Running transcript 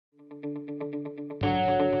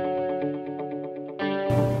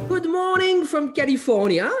from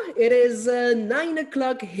California. It is 9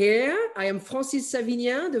 o'clock here. I am Francis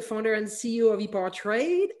Savignan, the founder and CEO of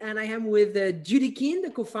ePowerTrade, and I am with Judy Keane, the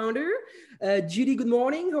co-founder. Judy, good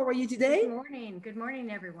morning. How are you today? Good morning. Good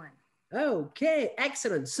morning, everyone. Okay,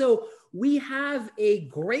 excellent. So we have a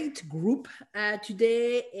great group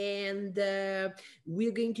today, and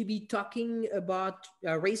we're going to be talking about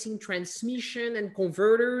racing transmission and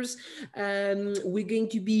converters. We're going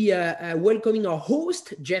to be welcoming our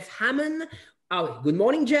host, Jeff Hammond. Oh, good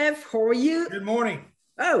morning, Jeff. How are you? Good morning.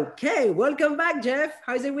 Okay, welcome back, Jeff.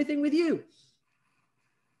 How's everything with you?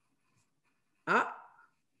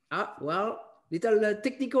 Well, little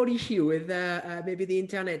technical issue with maybe the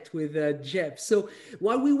internet with Jeff. So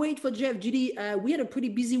while we wait for Jeff, Judy, we had a pretty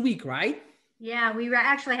busy week, right? Yeah, we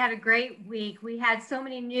actually had a great week. We had so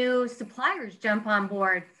many new suppliers jump on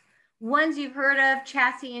board. Ones you've heard of,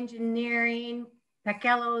 Chassis Engineering,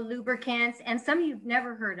 Pacello Lubricants, and some you've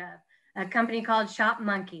never heard of, a company called Shop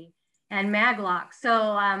Monkey and Maglock.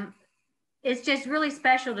 So it's just really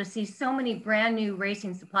special to see so many brand new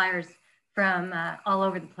racing suppliers from all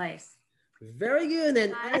over the place. Very good.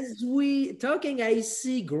 And as we talking, I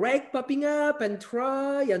see Greg popping up and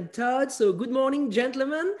Troy and Todd. So good morning,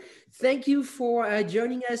 gentlemen. Thank you for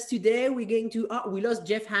joining us today. We're going to, we lost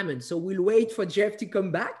Jeff Hammond, so we'll wait for Jeff to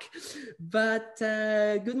come back. But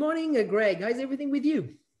good morning, Greg. How's everything with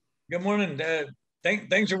you? Good morning.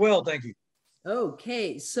 Things are well, thank you.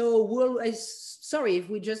 Okay, so sorry if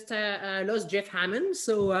we just lost Jeff Hammond.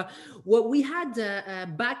 So what we had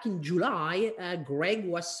back in July, Greg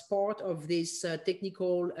was part of this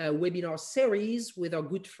technical webinar series with our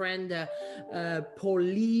good friend Paul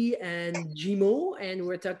Lee and Jimo, and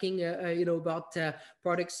we're talking about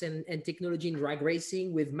products and technology in drag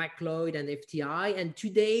racing with McLeod and FTI. And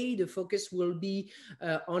today the focus will be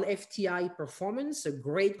on FTI Performance, a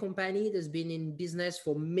great company that's been in business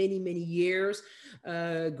for many years.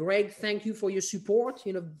 Greg, thank you for your support.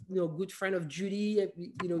 Good friend of Judy.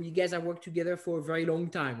 You guys have worked together for a very long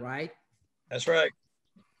time, right? That's right.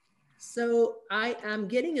 So I am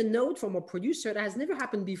getting a note from a producer that has never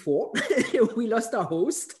happened before. We lost our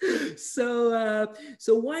host. So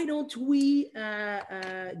why don't we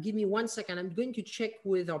give me 1 second. I'm going to check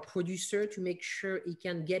with our producer to make sure he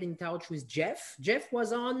can get in touch with Jeff. Jeff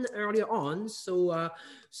was on earlier on. So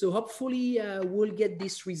hopefully we'll get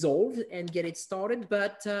this resolved and get it started.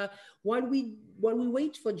 But while we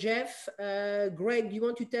wait for Jeff, Greg, do you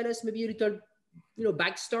want to tell us maybe a little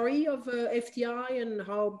backstory of FTI and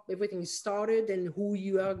how everything started and who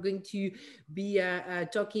you are going to be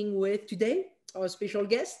talking with today, our special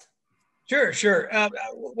guest? Sure.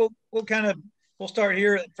 We'll start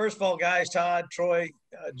here. First of all, guys, Todd, Troy,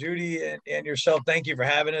 Judy, and yourself, thank you for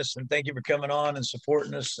having us and thank you for coming on and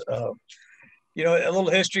supporting us. A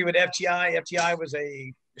little history with FTI.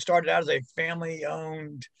 FTI started out as a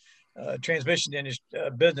family-owned transmission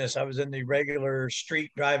business. I was in the regular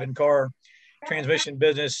street driving car transmission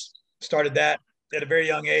business, started that at a very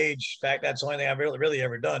young age. In fact, that's the only thing I've really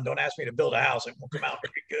ever done. Don't ask me to build a house. It won't come out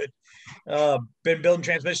very good. Been building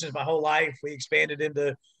transmissions my whole life. We expanded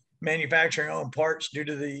into manufacturing our own parts due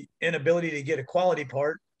to the inability to get a quality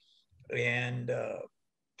part. And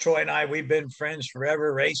Troy and I, we've been friends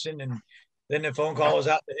forever racing. And then the phone call was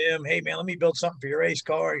out to him. Hey man, let me build something for your race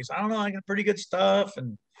car. He said, I don't know, I got pretty good stuff.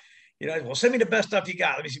 And, well, send me the best stuff you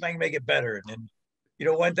got. Let me see if I can make it better. And then,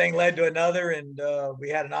 one thing led to another, and we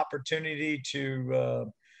had an opportunity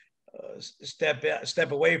to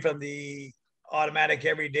step away from the automatic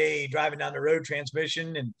everyday driving down the road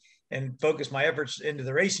transmission and focus my efforts into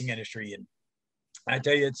the racing industry. And I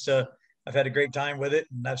tell you, I've had a great time with it,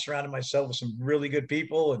 and I've surrounded myself with some really good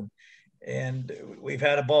people, and we've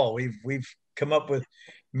had a ball. We've come up with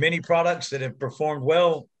many products that have performed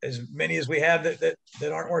well, as many as we have that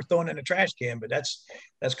aren't worth throwing in a trash can, but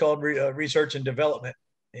that's called research and development.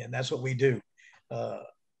 And that's what we do.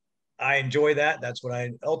 I enjoy that. That's what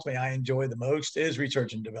I enjoy the most is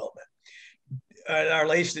research and development. Our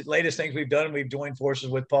latest things we've done, we've joined forces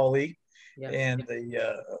with Paul Lee and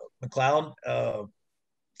the McLeod.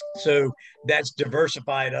 So that's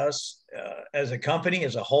diversified us as a company,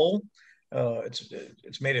 as a whole.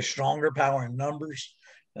 It's made us stronger, power in numbers,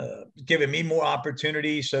 giving me more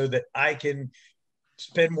opportunity so that I can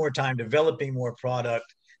spend more time developing more product.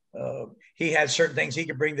 He had certain things he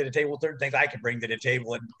could bring to the table, certain things I could bring to the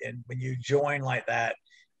table. And when you join like that,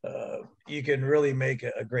 you can really make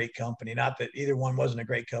a great company. Not that either one wasn't a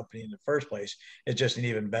great company in the first place. It's just an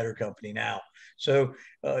even better company now. So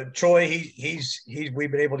Troy,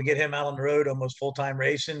 we've been able to get him out on the road almost full-time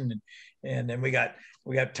racing. And then we got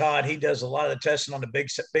Todd. He does a lot of the testing on the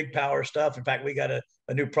big power stuff. In fact, we got a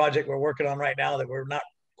new project we're working on right now that we're not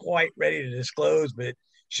quite ready to disclose, but it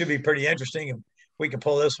should be pretty interesting. And we can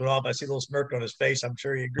pull this one off. I see a little smirk on his face. I'm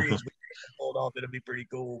sure he agrees. We can pull it off. It'll be pretty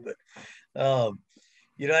cool. But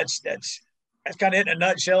you know, that's kind of it in a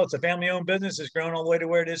nutshell. It's a family-owned business. It's grown all the way to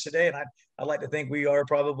where it is today, and I like to think we are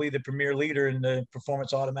probably the premier leader in the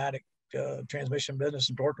performance automatic transmission business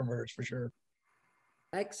and torque converters for sure.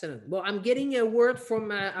 Excellent. Well, I'm getting a word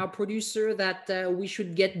from our producer that we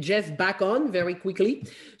should get Jeff back on very quickly.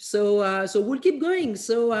 So we'll keep going.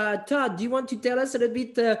 So Todd, do you want to tell us a little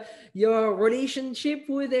bit your relationship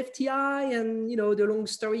with FTI and, you know, the long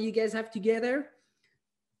story you guys have together?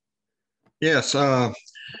 Yes. I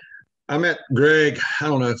met Greg, I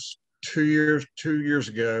don't know, 2 years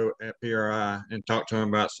ago at PRI and talked to him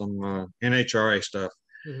about some NHRA stuff.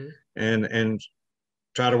 Mm-hmm. and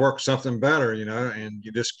try to work something better, you know, and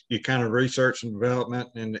you kind of research and development.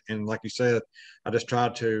 And like you said, I just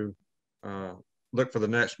tried to look for the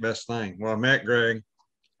next best thing. Well, I met Greg,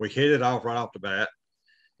 we hit it off right off the bat.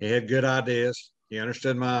 He had good ideas. He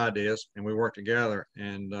understood my ideas and we worked together,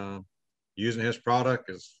 and using his product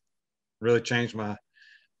has really changed my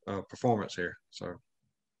performance here. So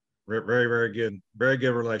very, very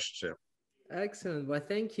good relationship. Excellent. Well,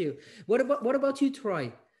 thank you. What about you,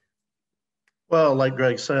 Troy? Well, like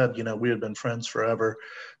Greg said, you know, we had been friends forever,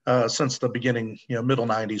 since the beginning, you know, middle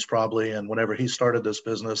 90s probably. And whenever he started this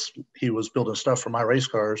business, he was building stuff for my race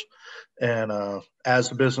cars. And as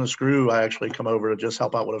the business grew, I actually come over to just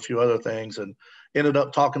help out with a few other things, and ended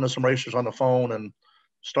up talking to some racers on the phone and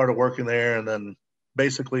started working there. And then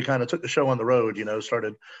basically kind of took the show on the road, you know,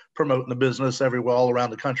 started promoting the business everywhere all around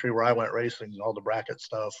the country where I went racing, all the bracket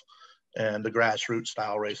stuff and the grassroots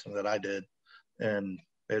style racing that I did. And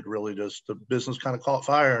it really just, the business kind of caught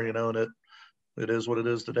fire, you know, and it is what it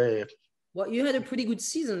is today. Well, you had a pretty good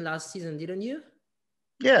season last season, didn't you?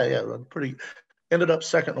 Yeah, ended up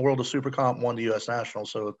second in the world of Super Comp, won the U.S. National,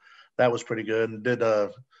 so that was pretty good, and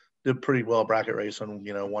did pretty well bracket racing,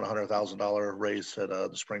 you know, won $100,000 race at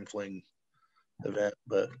the Spring Fling event.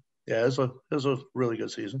 But yeah, it was a really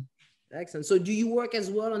good season. Excellent. So do you work as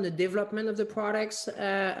well on the development of the products,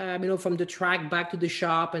 you know, from the track back to the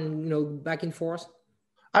shop and, you know, back and forth?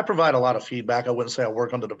 I provide a lot of feedback. I wouldn't say I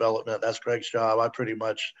work on the development. That's Greg's job.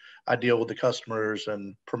 I deal with the customers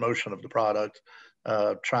and promotion of the product,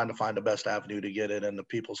 trying to find the best avenue to get it into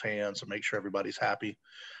people's hands and make sure everybody's happy.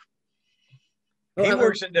 He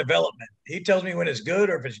works in development. He tells me when it's good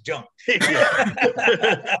or if it's junk.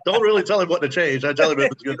 Don't really tell him what to change. I tell him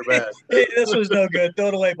if it's good or bad. This was no good. Throw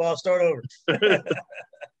it away, boss. Start over.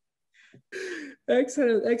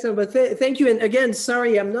 Excellent. But thank you. And again,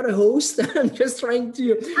 sorry, I'm not a host. I'm just trying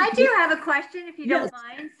to. I do have a question, if you don't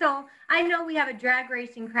mind. So I know we have a drag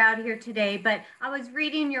racing crowd here today, but I was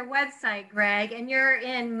reading your website, Greg, and you're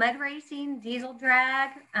in mud racing, diesel drag.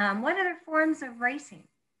 What other forms of racing?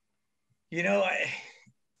 You know,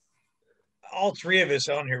 all three of us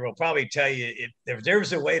on here will probably tell you if there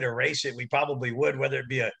was a way to race it, we probably would. Whether it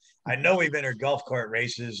be I know we've been in golf cart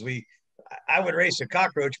races. I would race a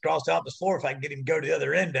cockroach across the opposite floor if I can get him to go to the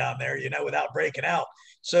other end down there, you know, without breaking out.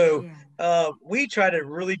 So we try to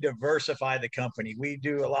really diversify the company. We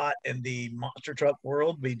do a lot in the monster truck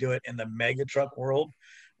world. We do it in the mega truck world.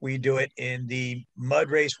 We do it in the mud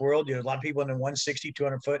race world. You know, a lot of people in the 160,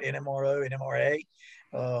 200 foot NMRO,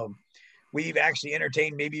 NMRA. We've actually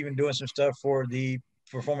entertained maybe even doing some stuff for the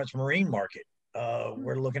performance marine market.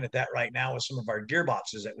 We're looking at that right now with some of our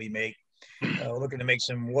gearboxes that we make. We're looking to make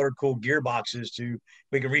some water-cooled gearboxes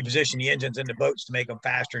we can reposition the engines in the boats to make them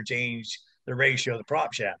faster and change the ratio of the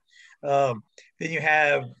prop shaft. Then you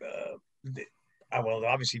have,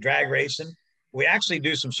 obviously drag racing. We actually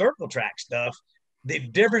do some circle track stuff. The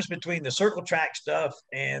difference between the circle track stuff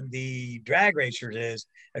and the drag racers is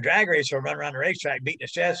a drag racer will run around the racetrack beating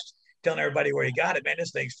his chest, telling everybody where he got it. Man,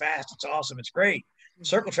 this thing's fast. It's awesome. It's great.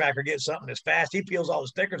 Circle tracker gets something that's fast. He peels all the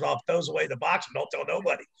stickers off, throws away the box, and don't tell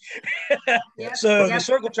nobody. The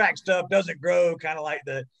circle track stuff doesn't grow kind of like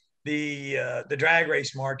the drag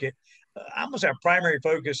race market. Almost our primary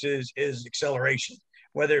focus is acceleration,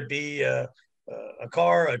 whether it be a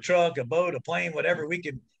car, a truck, a boat, a plane, whatever. We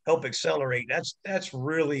can help accelerate. That's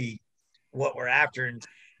really what we're after. And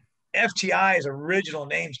FTI's original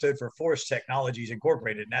name stood for Force Technologies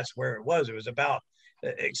Incorporated, and that's where it was. It was about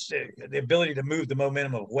the ability to move the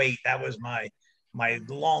momentum of weight. That was my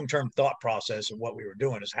long-term thought process of what we were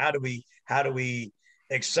doing, is how do we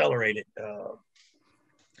accelerate it?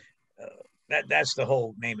 That's the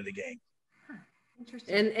whole name of the game.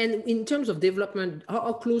 Interesting. And in terms of development,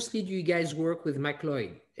 how closely do you guys work with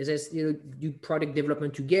McLeod? Is this, do product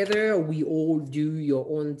development together, or we all do your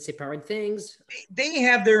own separate things? They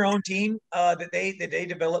have their own team that they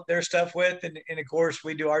develop their stuff with, and of course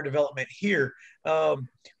we do our development here.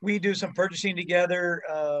 We do some purchasing together.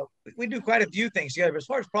 We do quite a few things together. But as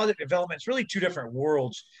far as product development, it's really two different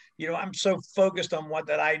worlds. I'm so focused on what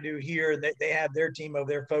that I do here, and they have their team over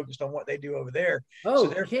there focused on what they do over there.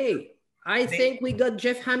 Okay, so I think we got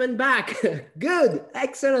Jeff Hammond back. Good,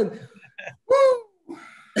 excellent. Woo!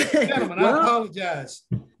 Gentlemen, I apologize.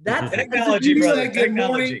 That's technology, brother. Good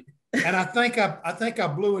morning, and I think I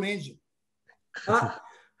blew an engine.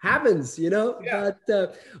 Happens, Yeah.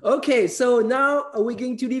 But okay, so now we're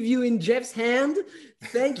going to leave you in Jeff's hand.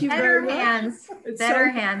 Thank you very much. Better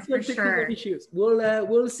hands for sure. Issues.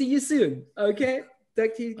 We'll see you soon. Okay,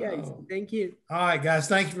 talk to you guys. Thank you. All right, guys.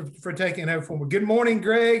 Thank you for taking over for me. Good morning,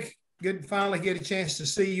 Greg. Good to finally get a chance to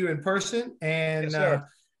see you in person, and yes,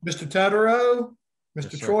 Mr. Totoro.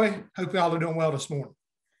 Mr. Yes, Troy, hope y'all are doing well this morning.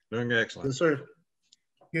 Doing excellent. Yes, sir.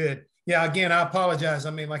 Good. Yeah, again, I apologize.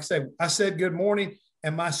 I mean, like I said good morning,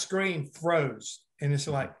 and my screen froze. And it's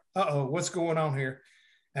like, uh-oh, what's going on here?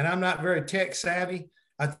 And I'm not very tech savvy.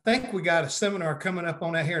 I think we got a seminar coming up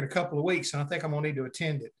on that here in a couple of weeks, and I think I'm going to need to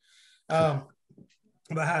attend it about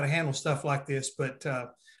how to handle stuff like this. But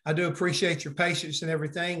I do appreciate your patience and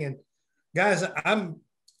everything. And guys, I'm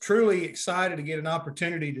truly excited to get an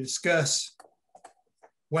opportunity to discuss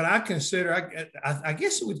what I consider, I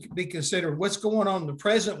guess it would be considered what's going on in the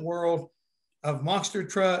present world of monster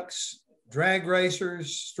trucks, drag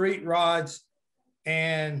racers, street rods.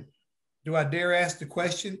 And do I dare ask the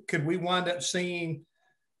question, could we wind up seeing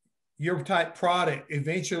your type product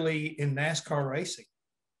eventually in NASCAR racing?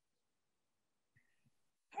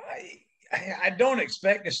 I don't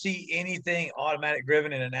expect to see anything automatic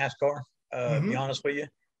driven in a NASCAR, to be honest with you.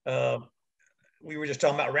 We were just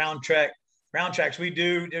talking about round tracks.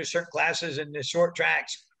 There's certain classes in the short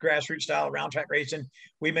tracks, grassroots style round track racing.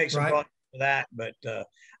 We make some products for that, but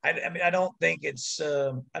I don't think it's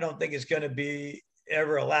going to be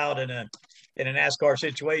ever allowed in a NASCAR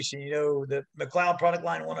situation. The McLeod product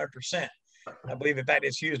line 100%. I believe, in fact,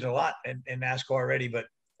 it's used a lot in NASCAR already. But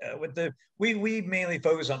we mainly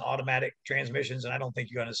focus on automatic transmissions, and I don't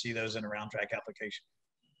think you're going to see those in a round track application.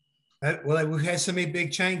 Well, we've had so many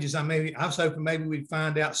big changes. I was hoping maybe we'd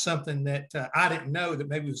find out something that I didn't know that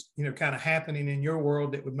maybe was, kind of happening in your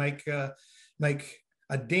world that would make a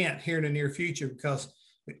dent here in the near future. Because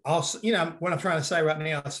also, what I'm trying to say right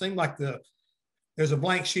now, it seems like there's a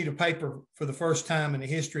blank sheet of paper for the first time in the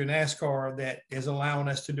history of NASCAR that is allowing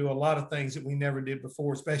us to do a lot of things that we never did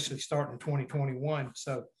before, especially starting in 2021.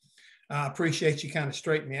 So I appreciate you kind of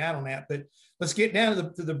straightening me out on that. But let's get down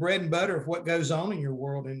to the bread and butter of what goes on in your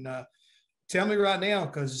world. And tell me right now,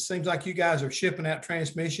 because it seems like you guys are shipping out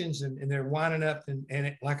transmissions and they're winding up.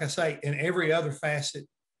 And like I say, in every other facet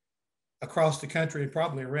across the country and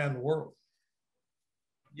probably around the world.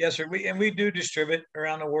 Yes, sir. We do distribute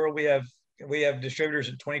around the world. We have distributors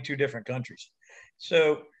in 22 different countries.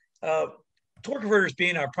 So torque converters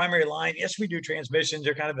being our primary line, yes, we do transmissions.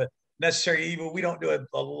 They're kind of a necessary evil. We don't do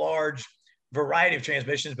a large variety of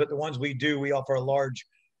transmissions, but the ones we do, we offer a large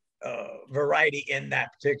variety in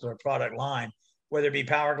that particular product line, whether it be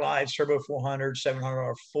Power Glides, Turbo 400,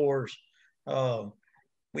 700 R4s.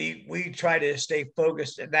 We try to stay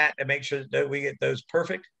focused at that to make sure that we get those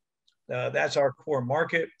perfect. That's our core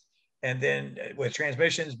market. And then with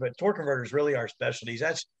transmissions, but torque converters really are specialties.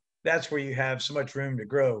 That's where you have so much room to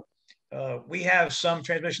grow. We have some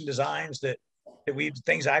transmission designs that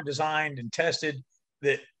things I've designed and tested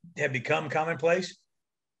that have become commonplace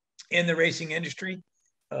in the racing industry.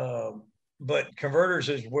 But converters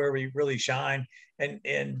is where we really shine.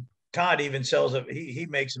 And Todd even sells he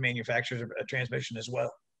makes and manufactures a transmission as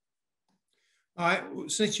well. All right.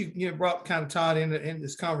 Since you brought kind of Todd in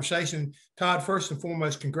this conversation, Todd, first and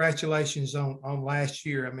foremost, congratulations on last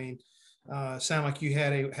year. I mean, sound like you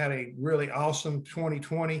had a really awesome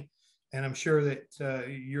 2020, and I'm sure that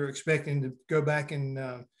you're expecting to go back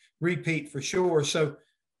and repeat for sure. So,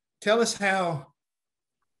 tell us how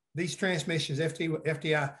these transmissions,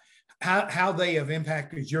 FTI, how they have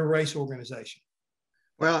impacted your race organization.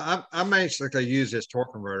 Well, I basically use this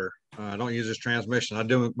torque converter. I don't use this transmission. I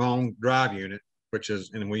do my own drive unit,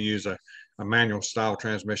 and we use a manual style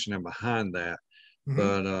transmission in behind that. Mm-hmm.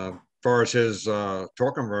 But as far as his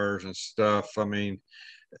torque converters and stuff, I mean,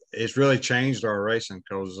 it's really changed our racing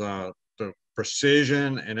because the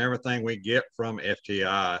precision and everything we get from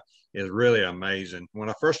FTI is really amazing. When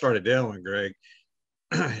I first started dealing with Greg,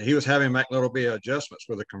 he was having to make little bit of adjustments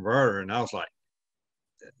with the converter, and I was like,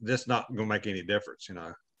 this not going to make any difference,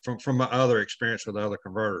 from my other experience with other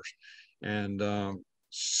converters. And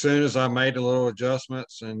soon as I made a little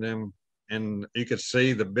adjustments, and you could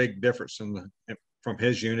see the big difference from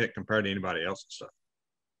his unit compared to anybody else's stuff.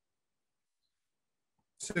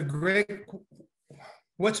 So Greg,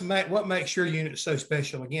 what makes your unit so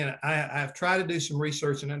special? Again, I've tried to do some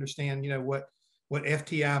research and understand, what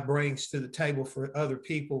FTI brings to the table for other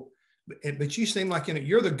people, but you seem like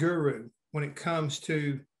you're the guru when it comes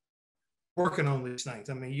to working on these things.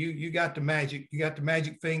 I mean, you got the magic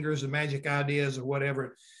fingers, the magic ideas, or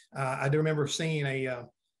whatever. I do remember seeing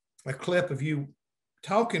a clip of you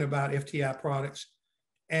talking about FTI products,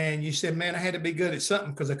 and you said, "Man, I had to be good at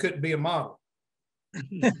something because I couldn't be a model."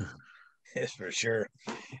 Yes, for sure.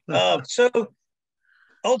 So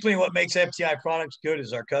ultimately, what makes FTI products good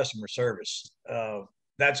is our customer service.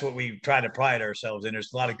 That's what we try to pride ourselves in.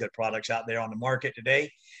 There's a lot of good products out there on the market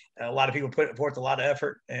today. A lot of people put forth a lot of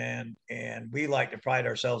effort, and we like to pride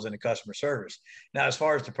ourselves in the customer service. Now, as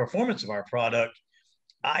far as the performance of our product,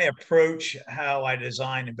 I approach how I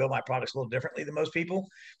design and build my products a little differently than most people.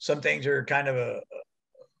 Some things are kind of a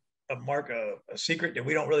secret that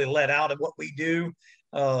we don't really let out of what we do.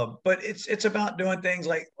 But it's about doing things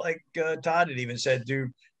like Todd had even said, do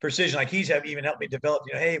precision. Like he's even helped me develop,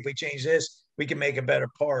 hey, if we change this, we can make a better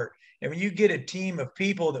part. And when you get a team of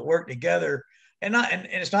people that work together, and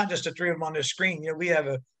it's not just the three of them on the screen, we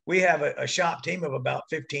have a shop team of about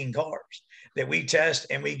 15 cars that we test,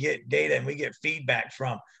 and we get data and we get feedback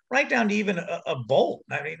from, right down to even a bolt.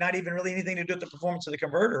 I mean, not even really anything to do with the performance of the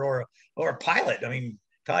converter or a pilot. I mean,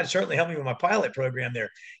 Todd certainly helped me with my pilot program there.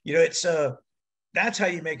 It's that's how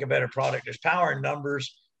you make a better product. There's power in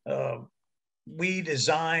numbers. We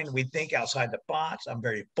design, we think outside the box. I'm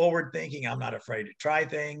very forward thinking. I'm not afraid to try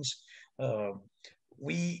things.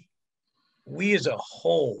 We as a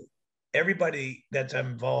whole, everybody that I'm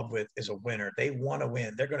involved with is a winner. They want to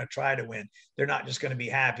win. They're going to try to win. They're not just going to be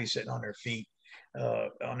happy sitting on their feet,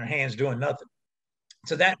 on their hands doing nothing.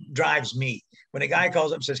 So that drives me. When a guy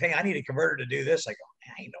calls up and says, "Hey, I need a converter to do this," I go,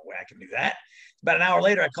 "I ain't no way I can do that." About an hour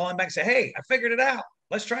later, I call him back and say, "Hey, I figured it out.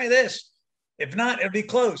 Let's try this. If not, it'll be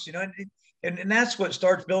close." And that's what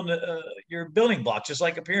starts building your building block, just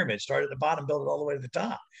like a pyramid. Start at the bottom, build it all the way to the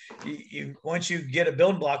top. You once you get a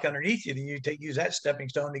building block underneath you, then you use that stepping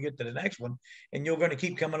stone to get to the next one, and you're going to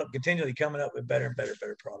keep continually coming up with better and better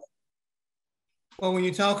product. Well, when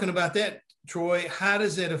you're talking about that, Troy, how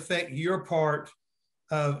does it affect your part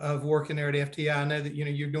of working there at FTI? I know that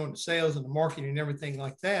you're doing the sales and the marketing and everything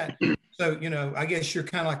like that. So I guess you're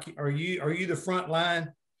kind of like, are you the front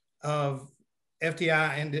line of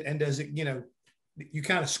FTI, and does it you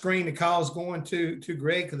kind of screen the calls going to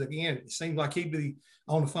Greg, because again it seems like he'd be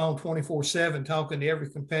on the phone 24/7 talking to every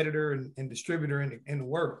competitor and distributor in the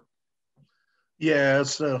world. Yeah,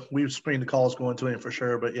 we've screened the calls going to him for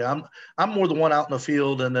sure. But yeah, I'm more the one out in the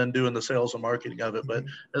field and then doing the sales and marketing of it. But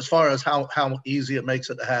as far as how easy it makes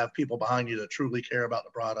it to have people behind you that truly care about the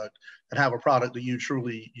product and have a product that you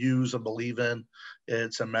truly use and believe in,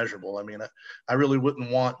 it's immeasurable. I mean, I really wouldn't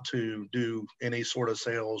want to do any sort of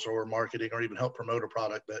sales or marketing or even help promote a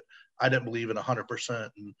product that I didn't believe in 100%.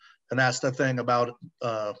 And that's the thing about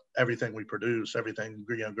everything we produce, everything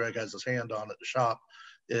Greg has his hand on at the shop,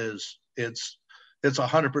 is it's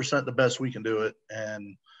 100% the best we can do it.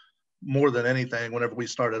 And more than anything, whenever we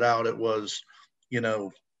started out, it was,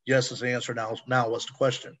 yes is the answer. Now what's the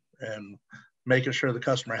question? And making sure the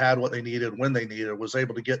customer had what they needed when they needed, was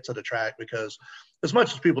able to get to the track, because as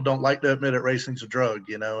much as people don't like to admit it, racing's a drug,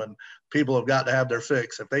 and people have got to have their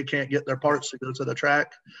fix. If they can't get their parts to go to the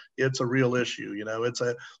track, it's a real issue.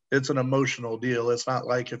 It's an emotional deal. It's not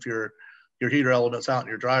like if your heater element's out in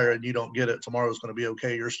your dryer and you don't get it, tomorrow's going to be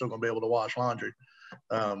okay. You're still going to be able to wash laundry.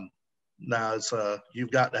 Now it's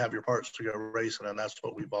you've got to have your parts to go racing, and that's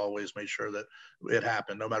what we've always made sure that it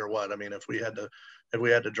happened, no matter what. I mean, if we had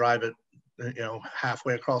to drive it,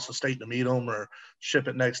 halfway across the state to meet them, or ship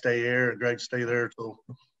it next day air, and Greg stay there till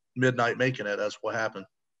midnight making it, that's what happened.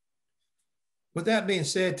 With that being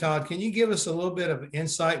said, Todd, can you give us a little bit of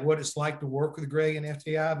insight what it's like to work with Greg and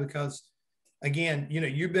FTI? Because again,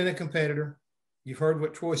 you've been a competitor. You've heard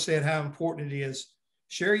what Troy said, how important it is.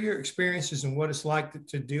 Share your experiences and what it's like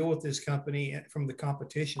to deal with this company from the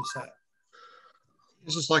competition side.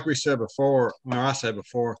 It's just like we said before, I said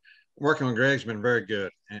before, working with Greg's been very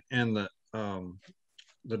good. And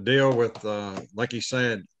the deal with, like he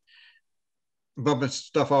said, bumping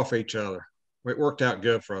stuff off each other, it worked out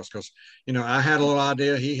good for us, because, I had a little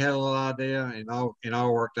idea, he had a little idea, and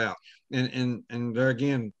all worked out. And there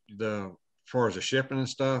again, as far as the shipping and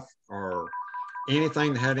stuff, or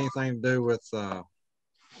anything that had anything to do with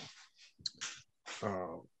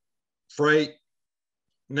freight,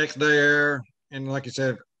 next day air, and like you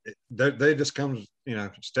said, they just comes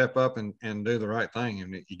step up and do the right thing.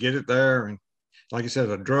 And you get it there, and like you said,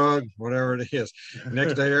 a drug, whatever it is,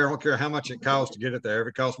 next day, I don't care how much it costs to get it there. If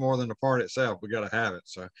it costs more than the part itself, we got to have it.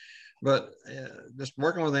 So, but just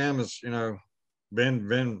working with them has,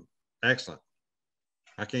 been excellent.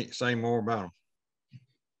 I can't say more about them.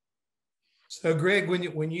 So, Greg,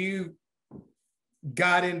 when you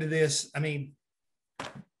got into this, I mean,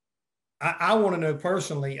 I want to know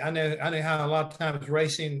personally. I know how a lot of times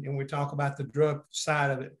racing, and we talk about the drug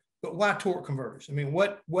side of it, but why torque converters? I mean,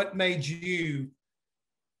 what made you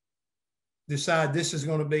decide this is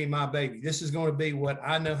going to be my baby? This is going to be what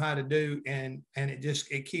I know how to do, and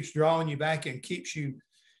it keeps drawing you back and keeps you,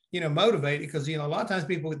 motivated, because a lot of times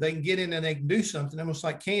people, they can get in and they can do something almost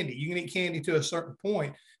like candy. You can eat candy to a certain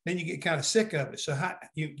point, then you get kind of sick of it. So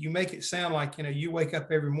you make it sound like you wake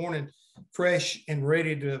up every morning fresh and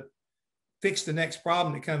ready to fix the next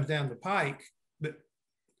problem that comes down the pike. But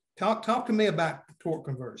talk to me about torque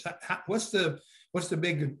converters. What's the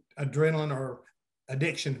big adrenaline or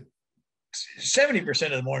addiction? 70%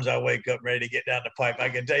 of the mornings I wake up ready to get down the pipe. I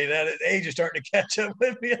can tell you that. Age is starting to catch up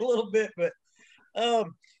with me a little bit, but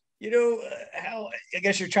how, I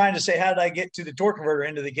guess you're trying to say, how did I get to the torque converter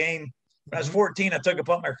into the game? When I was 14, I took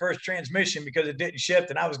apart my first transmission because it didn't shift,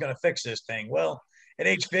 and I was going to fix this thing. Well, at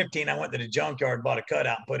age 15, I went to the junkyard, bought a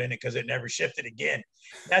cutout, and put in it because it never shifted again.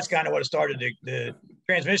 That's kind of what started the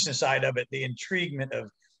transmission side of it, the intriguement of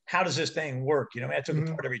how does this thing work? I took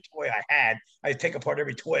apart every toy I had. I take apart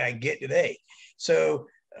every toy I get today. So,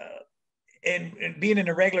 and being in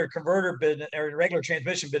a regular converter business or regular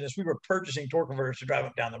transmission business, we were purchasing torque converters to drive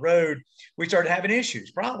up down the road. We started having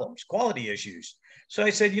issues, problems, quality issues. So I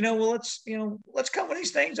said, let's cut one of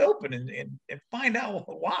these things open and find out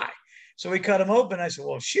why. So we cut them open. I said,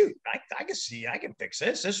 well, shoot, I can see, I can fix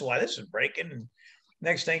this. This is why this is breaking. And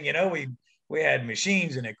next thing you know, we had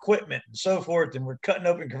machines and equipment and so forth, and we're cutting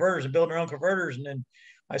open converters and building our own converters. And then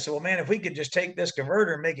I said, well, man, if we could just take this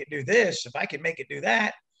converter and make it do this, if I could make it do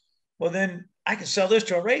that, well, then I can sell this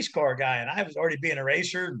to a race car guy. And I was already being a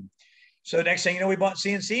racer. So next thing you know, we bought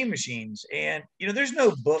CNC machines. And, there's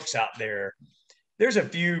no books out there. There's a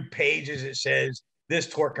few pages that says this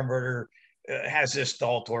torque converter has this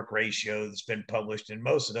stall torque ratio that's been published, and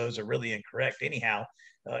most of those are really incorrect anyhow,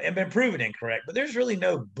 and been proven incorrect. But there's really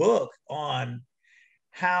no book on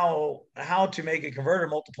how to make a converter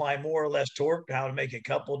multiply more or less torque, how to make a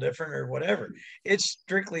couple different or whatever. It's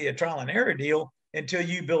strictly a trial and error deal until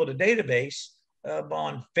you build a database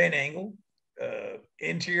on fin angle,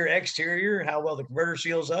 interior, exterior, how well the converter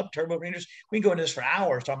seals up, turbo rangers. We can go into this for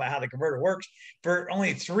hours talking about how the converter works. For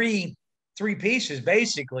only three pieces,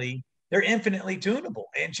 basically, they're infinitely tunable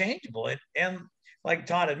and changeable. And like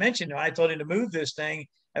Todd had mentioned, I told him to move this thing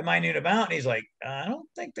at minute amount, and he's like, I don't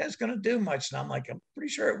think that's going to do much. And I'm like, I'm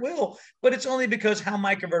pretty sure it will, but it's only because how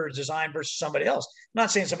my converter is designed versus somebody else. I'm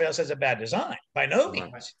not saying somebody else has a bad design, by no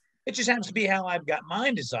means. It just happens to be how I've got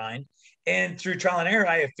mine designed. And through trial and error,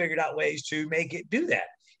 I have figured out ways to make it do that.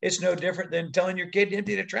 It's no different than telling your kid to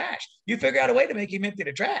empty the trash. You figure out a way to make him empty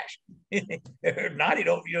the trash. If not, you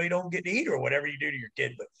don't get to eat or whatever you do to your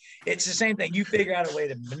kid. But it's the same thing. You figure out a way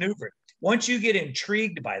to maneuver it. Once you get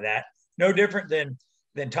intrigued by that, no different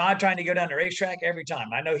than Todd trying to go down the racetrack every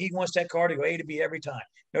time. I know he wants that car to go A to B every time.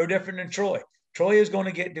 No different than Troy. Troy is going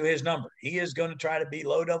to get to his number. He is going to try to be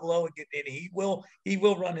low double O, and he will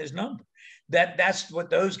run his number. That's what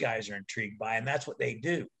those guys are intrigued by, and that's what they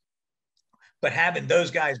do. But having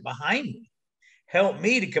those guys behind me helped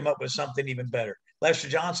me to come up with something even better. Lester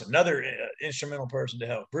Johnson, another instrumental person to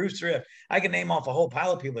help. Bruce Thrift. I can name off a whole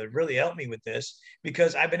pile of people that really helped me with this,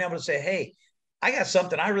 because I've been able to say, hey, I got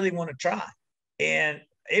something I really want to try. And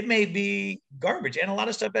it may be garbage. And a lot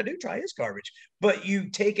of stuff I do try is garbage. But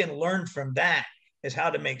you take and learn from that is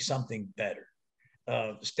how to make something better.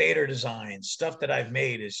 Stator designs, stuff that I've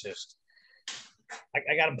made is just,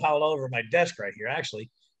 I got them piled all over my desk right here,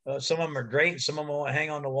 actually. Some of them are great. Some of them will hang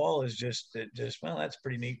on the wall is just, well, that's a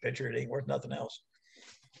pretty neat picture. It ain't worth nothing else.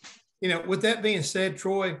 With that being said,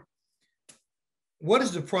 Troy, what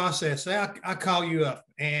is the process? Say I call you up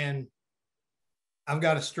and I've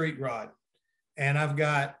got a street rod and I've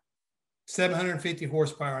got 750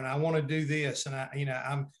 horsepower and I want to do this. And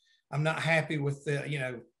I'm not happy with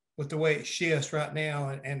with the way it shifts right now.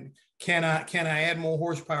 And can I add more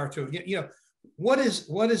horsepower to it? What is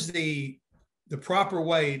the proper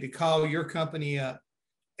way to call your company up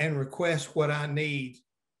and request what I need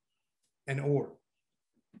and order?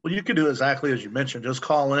 Well, you could do exactly as you mentioned, just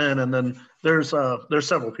call in, and then there's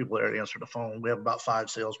several people there to answer the phone. We have about 5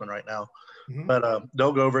 salesmen right now, but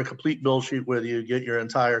they'll go over a complete build sheet with you, get your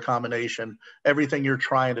entire combination, everything you're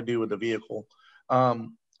trying to do with the vehicle.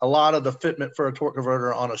 a lot of the fitment for a torque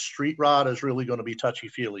converter on a street rod is really going to be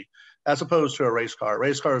touchy-feely, as opposed to a race car. A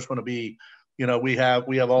race car is going to be, you know, we have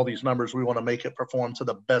all these numbers. We want to make it perform to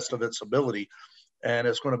the best of its ability, and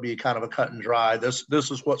it's going to be kind of a cut and dry. This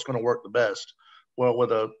is what's going to work the best. Well,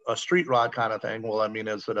 with a street rod kind of thing, well, I mean,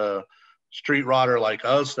 is it a street rodder like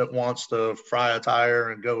us that wants to fry a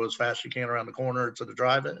tire and go as fast as you can around the corner to the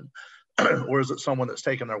drive-in? Or is it someone that's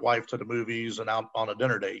taking their wife to the movies and out on a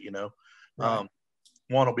dinner date, you know? Right.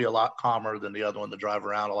 One will be a lot calmer than the other one to drive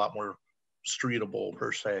around, a lot more streetable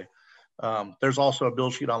per se. There's also a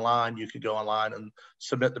build sheet online. You could go online and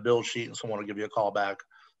submit the build sheet, and someone will give you a call back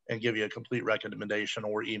and give you a complete recommendation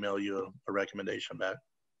or email you a recommendation back.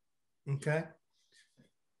 Okay.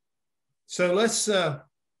 So let's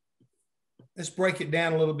break it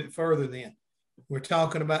down a little bit further then. We're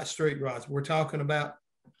talking about street rods. We're talking about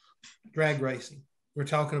drag racing. We're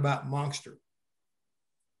talking about Monster.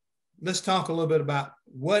 Let's talk a little bit about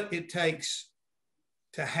what it takes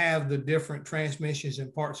to have the different transmissions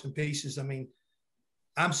and parts and pieces. I mean,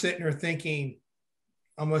 I'm sitting there thinking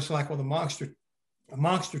almost like with a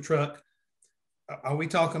monster truck, are we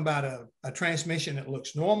talking about a transmission that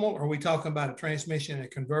looks normal? Or are we talking about a transmission and a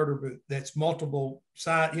converter that's multiple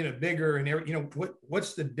size, you know, bigger and every, you know,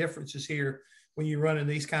 what's the differences here when you're running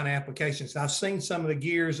these kind of applications? I've seen some of the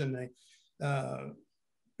gears and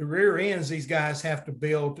the rear ends these guys have to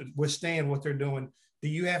build to withstand what they're doing. Do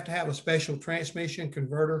you have to have a special transmission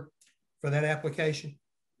converter for that application?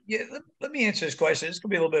 Yeah, let me answer this question. It's going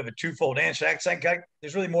to be a little bit of a twofold answer.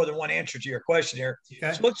 There's really more than one answer to your question here.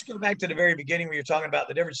 Okay. So let's go back to the very beginning where you're talking about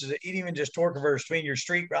the differences of even just torque converters between your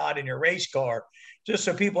street rod and your race car, just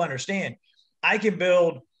so people understand. I can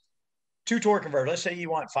build two torque converters. Let's say you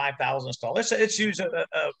want 5,000 stall. Let's use a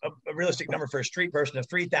realistic number for a street person of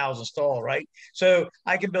 3,000 stall, right? So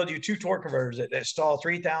I can build you two torque converters that stall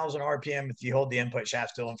 3,000 RPM if you hold the input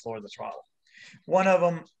shaft still on the floor of the throttle. One of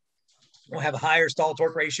them will have a higher stall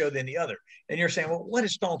torque ratio than the other. And you're saying, well, what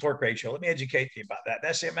is stall torque ratio? Let me educate you about that.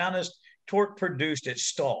 That's the amount of torque produced at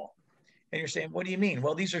stall. And you're saying, what do you mean?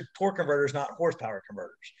 Well, these are torque converters, not horsepower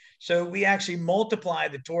converters. So we actually multiply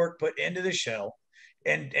the torque put into the shell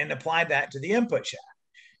and apply that to the input shaft.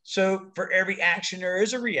 So for every action, there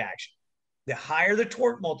is a reaction. The higher the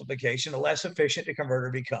torque multiplication, the less efficient the converter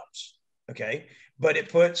becomes. Okay. But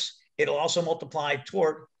it'll also multiply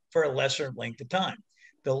torque for a lesser length of time.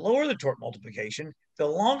 The lower the torque multiplication, the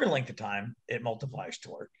longer length of time it multiplies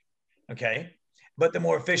torque. Okay. But the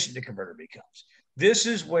more efficient the converter becomes. This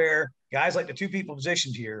is where guys like the two people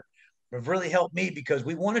positioned here have really helped me, because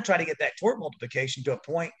we want to try to get that torque multiplication to a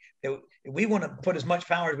point that we want to put as much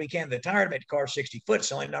power as we can in the tire to make the car 60 foot. It's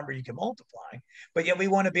the only number you can multiply. But yet we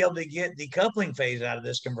want to be able to get the coupling phase out of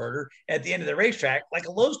this converter at the end of the racetrack like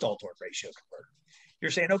a low stall torque ratio converter.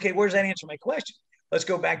 You're saying, okay, where's that answer my question? Let's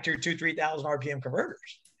go back to your 3,000 RPM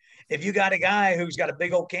converters. If you got a guy who's got a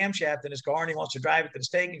big old camshaft in his car and he wants to drive it to the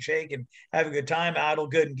Steak and Shake and have a good time, idle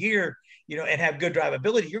good in gear, you know, and have good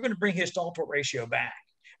drivability, you're going to bring his stall torque ratio back.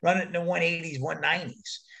 Run it in the 180s, 190s,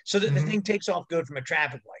 so that the thing takes off good from a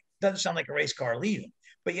traffic light. Doesn't sound like a race car leaving.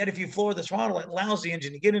 But yet if you floor the throttle, it allows the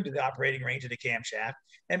engine to get into the operating range of the camshaft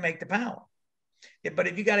and make the power. But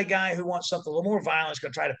if you got a guy who wants something a little more violent, it's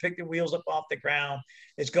going to try to pick the wheels up off the ground,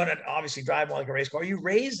 it's going to obviously drive more like a race car, you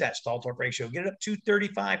raise that stall torque ratio, get it up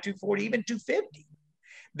 235, 240, even 250.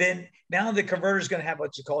 Then now the converter is going to have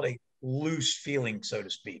what's called a loose feeling, so to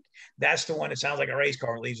speak. That's the one that sounds like a race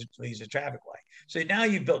car leaves a traffic light. So now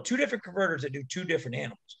you've built two different converters that do two different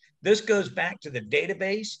animals. This goes back to the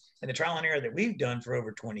database and the trial and error that we've done for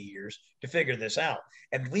over 20 years to figure this out.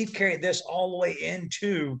 And we've carried this all the way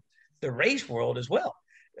into the race world as well.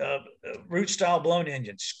 Root style blown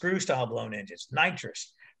engines, screw style blown engines,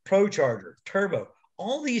 nitrous, ProCharger, turbo,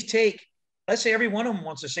 all these take, let's say every one of them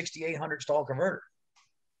wants a 6,800 stall converter.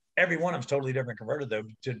 Every one of them is totally different converter though,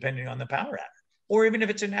 depending on the power adder, or even if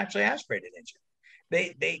it's a naturally aspirated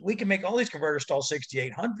engine. We can make all these converters stall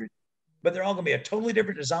 6,800, but they're all going to be a totally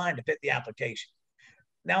different design to fit the application.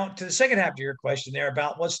 Now, to the second half of your question there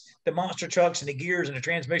about what's the monster trucks and the gears and the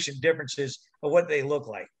transmission differences of what they look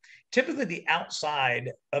like. Typically, the outside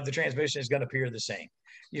of the transmission is going to appear the same.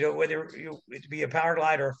 You know, whether it be a Power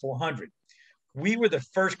Glide or a 400. We were the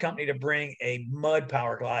first company to bring a mud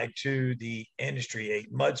Power Glide to the industry, a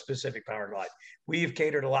mud-specific Power Glide. We've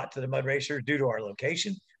catered a lot to the mud racers due to our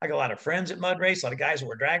location. I got a lot of friends at mud race, a lot of guys who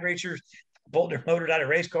were drag racers, pulled their motors out of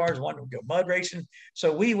race cars, wanted to go mud racing.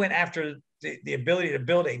 So we went after the ability to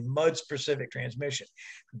build a mud-specific transmission.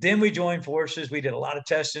 Then we joined forces. We did a lot of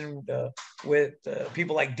testing with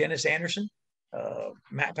people like Dennis Anderson,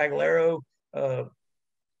 Matt Pagliaro,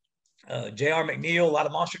 J.R. McNeil, a lot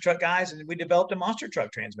of monster truck guys, and we developed a monster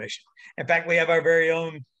truck transmission. In fact, we have our very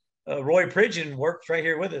own Roy Pridgeon works right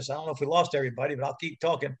here with us. I don't know if we lost everybody, but I'll keep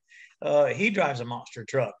talking. He drives a monster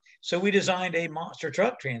truck. So we designed a monster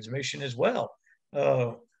truck transmission as well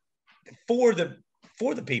for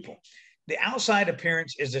the people. The outside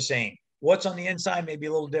appearance is the same. What's on the inside may be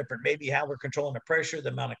a little different. Maybe how we're controlling the pressure, the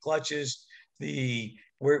amount of clutches,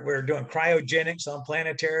 we're doing cryogenics on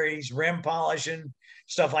planetaries, rim polishing,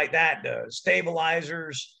 stuff like that,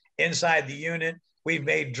 stabilizers inside the unit. We've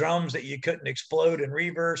made drums that you couldn't explode in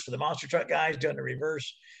reverse for the monster truck guys doing the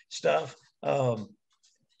reverse stuff.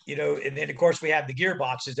 You know, and then of course we have the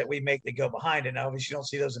gearboxes that we make that go behind it. Now, obviously you don't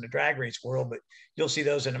see those in the drag race world, but you'll see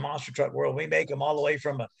those in the monster truck world. We make them all the way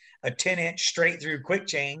from a 10-inch straight through quick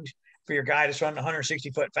change for your guy that's running a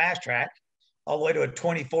 160-foot fast track, all the way to a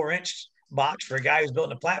 24-inch box for a guy who's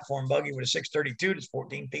building a platform buggy with a 632 that's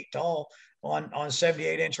 14 feet tall on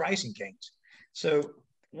 78-inch Racing Kings. So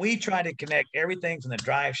we try to connect everything from the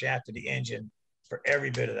drive shaft to the engine for every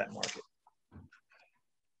bit of that market.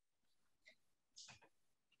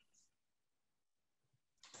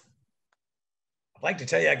 I'd like to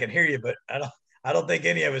tell you I can hear you, but I don't think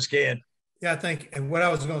any of us can. Yeah, I think, and what I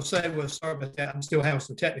was going to say was, sorry about that. I'm still having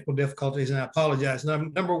some technical difficulties, and I apologize.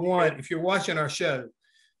 Number one, if you're watching our show,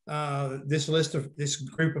 this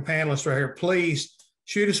group of panelists right here, please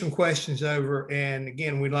shoot us some questions over. And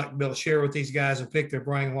again, we'd like to be able to share with these guys and pick their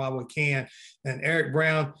brain while we can. And Eric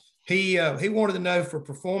Brown, he wanted to know, for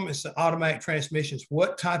performance automatic transmissions,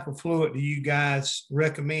 what type of fluid do you guys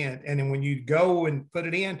recommend? And then when you go and put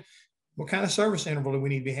it in, what kind of service interval do we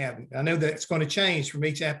need to be having? I know that's going to change from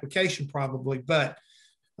each application probably, but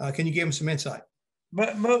can you give them some insight?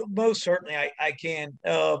 But most certainly I can.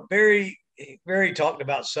 Very, very talked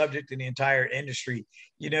about subject in the entire industry.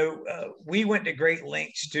 You know, we went to great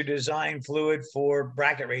lengths to design fluid for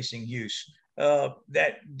bracket racing use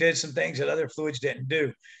that did some things that other fluids didn't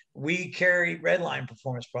do. We carry Redline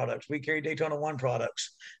performance products. We carry Daytona 1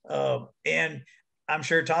 products. And I'm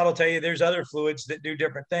sure Todd will tell you there's other fluids that do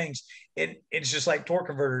different things. It's just like torque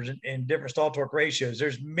converters and different stall torque ratios.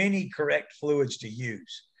 There's many correct fluids to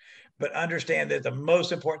use. But understand that the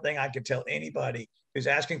most important thing I could tell anybody who's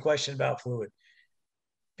asking questions about fluid,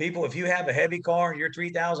 people, if you have a heavy car and you're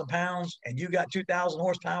 3,000 pounds and you got 2,000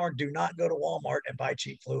 horsepower, do not go to Walmart and buy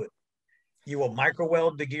cheap fluid. You will micro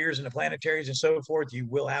weld the gears and the planetaries and so forth. You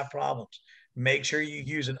will have problems. Make sure you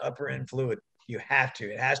use an upper end fluid. You have to.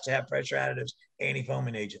 It has to have pressure additives,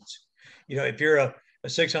 anti-foaming agents. You know, if you're a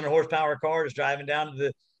 600 horsepower car that's driving down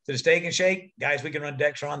to the Steak and Shake, guys, we can run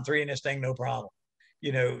Dextron 3 in this thing, no problem.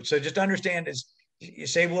 You know, so just understand is you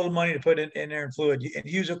save a little money to put in there in fluid and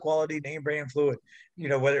use a quality name brand fluid, you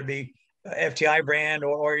know, whether it be FTI brand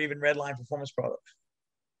or even Redline performance products.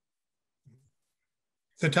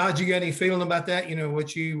 So Todd, you got any feeling about that? You know,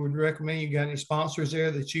 what you would recommend? You got any sponsors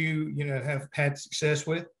there that you have had success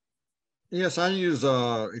with? Yes, I use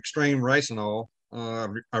Extreme Racing Oil.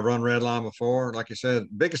 I run Redline before. Like you said,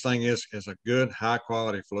 biggest thing is a good high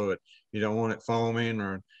quality fluid. You don't want it foaming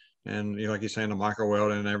and you know, like you're saying, the micro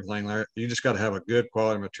welding and everything there. You just got to have a good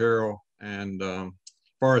quality material. And as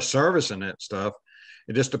far as servicing that stuff,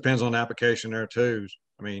 it just depends on the application there too.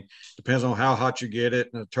 I mean, depends on how hot you get it.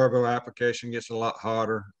 And the turbo application gets a lot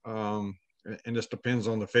hotter. And just depends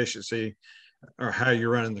on the efficiency or how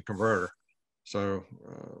you're running the converter. So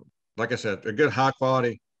like I said, a good high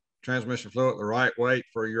quality transmission fluid, the right weight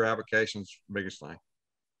for your application's biggest thing.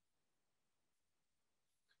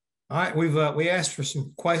 All right, we asked for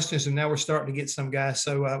some questions, and now we're starting to get some, guys.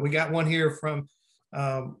 So we got one here from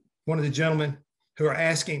one of the gentlemen who are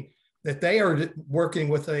asking that they are working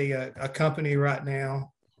with a company right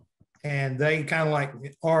now, and they kind of like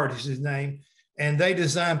Art is his name, and they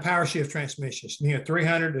design power shift transmissions,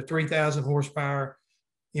 300 to 3,000 horsepower,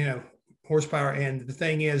 horsepower. And the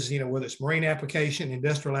thing is, whether it's marine application,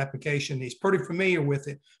 industrial application, he's pretty familiar with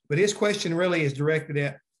it. But his question really is directed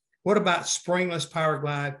at, what about springless power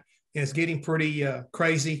glide? It's getting pretty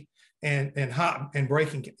crazy and hot and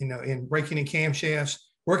breaking, in braking in camshafts.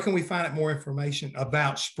 Where can we find out more information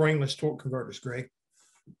about springless torque converters, Greg?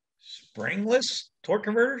 Springless torque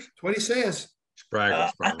converters? That's what he says.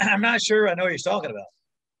 Spragless. I'm not sure I know what he's talking about.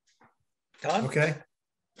 Todd? Okay.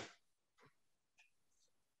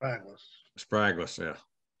 Spragless, yeah.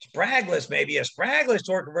 Spragless, maybe a spragless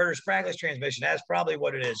torque converter, spragless transmission. That's probably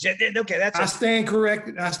what it is. Okay, I stand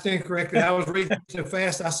corrected. I was reading so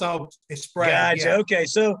fast, I saw it's spragless. Gotcha. Yeah. Okay,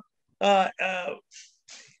 so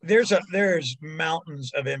there's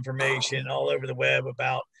mountains of information all over the web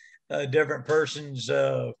about different persons'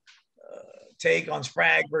 take on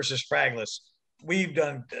sprag versus spragless. We've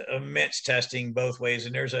done immense testing both ways,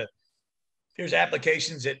 and there's a there's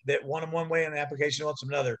applications that want them one way and the application wants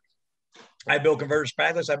them another. I build converters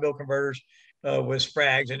spragless. I build converters with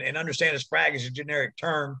sprags, and understand a sprag is a generic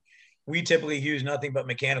term. We typically use nothing but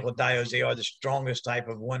mechanical diodes. They are the strongest type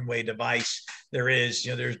of one-way device there is.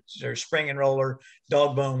 There's spring and roller,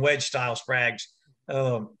 dog bone, wedge style sprags.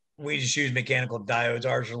 We just use mechanical diodes.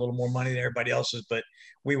 Ours are a little more money than everybody else's, but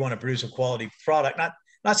we want to produce a quality product.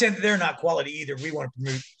 Not saying that they're not quality either. We want to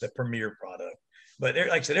promote the premier product. But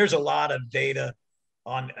like I said, there's a lot of data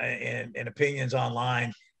on and opinions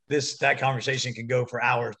online. That conversation can go for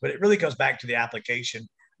hours, but it really comes back to the application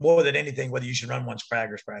more than anything, whether you should run one sprag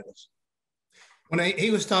or spragless. When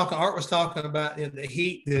he was talking, Art was talking about the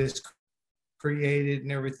heat that is created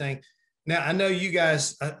and everything. Now, I know you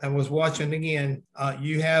guys, I was watching again,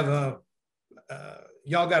 you have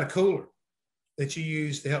y'all got a cooler that you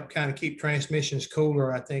use to help kind of keep transmissions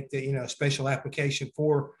cooler. I think that, a special application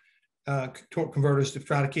for torque converters to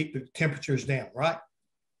try to keep the temperatures down, right?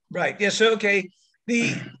 Right. Yeah. So, okay.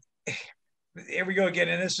 Here we go again.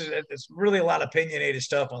 And it's really a lot of opinionated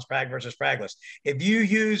stuff on sprag versus spragless. If you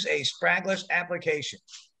use a spragless application,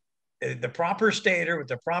 the proper stator with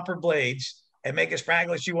the proper blades, and make a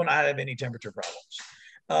spragless, you will not have any temperature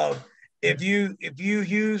problems. If you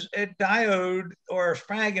use a diode or a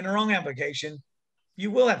sprag in the wrong application,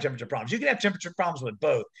 you will have temperature problems. You can have temperature problems with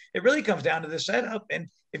both. It really comes down to the setup. And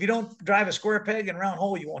if you don't drive a square peg in a round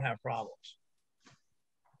hole, you won't have problems.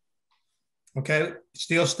 Okay,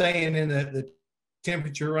 still staying in the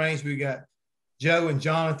temperature range. We got Joe and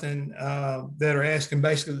Jonathan that are asking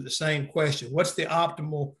basically the same question. What's the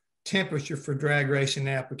optimal temperature for drag racing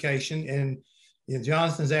application? And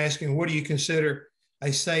Jonathan's asking, what do you consider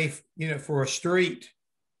a safe, for a street,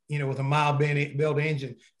 with a mild build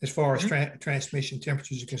engine as far as transmission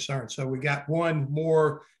temperatures are concerned? So we got one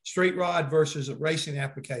more street rod versus a racing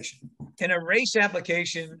application. In a race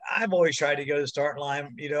application, I've always tried to go to the start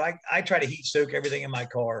line. I try to heat soak everything in my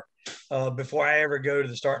car before I ever go to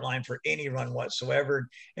the start line for any run whatsoever.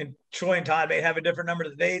 And Troy and Todd may have a different number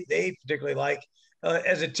that they particularly like.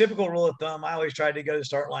 As a typical rule of thumb, I always tried to go to the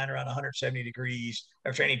start line around 170 degrees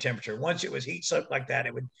of training temperature. Once it was heat soaked like that,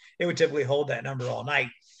 it would typically hold that number all night,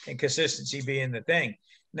 and consistency being the thing.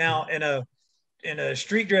 Now, in a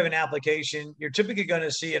street driven application, you're typically going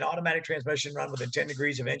to see an automatic transmission run within 10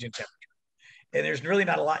 degrees of engine temperature. And there's really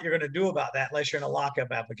not a lot you're going to do about that unless you're in a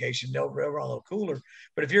lockup application. They'll run a little cooler.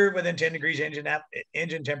 But if you're within 10 degrees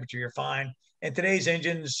engine temperature, you're fine. And today's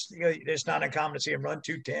engines, it's not uncommon to see them run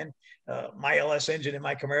 210. My LS engine in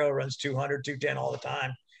my Camaro runs 200, 210 all the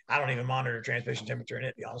time. I don't even monitor transmission temperature in it,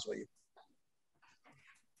 to be honest with you.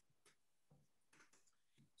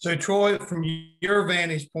 So, Troy, from your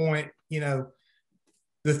vantage point,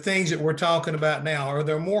 the things that we're talking about now, are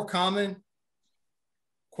there more common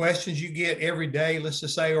questions you get every day, let's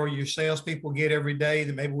just say, or your salespeople get every day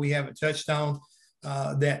that maybe we haven't touched on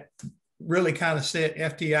that really kind of set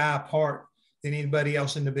FTI apart than anybody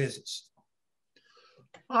else in the business?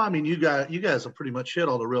 I mean, you guys have pretty much hit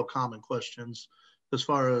all the real common questions as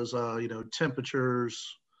far as,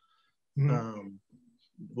 temperatures,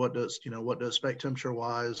 what does spec temperature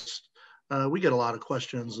wise. We get a lot of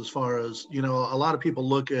questions as far as, a lot of people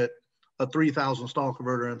look at a 3,000 stall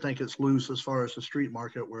converter and think it's loose as far as the street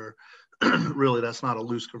market, where really that's not a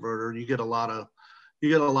loose converter. You get a lot of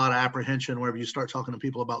apprehension whenever you start talking to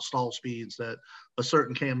people about stall speeds that a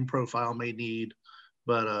certain cam profile may need.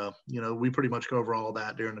 But, we pretty much go over all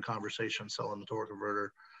that during the conversation selling the torque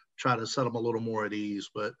converter, try to set them a little more at ease.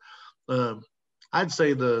 But I'd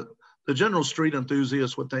say the general street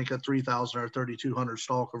enthusiast would think a 3,000 or 3,200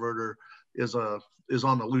 stall converter is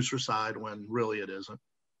on the looser side when really it isn't.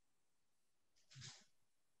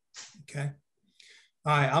 Okay.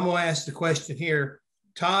 All right. I'm going to ask the question here.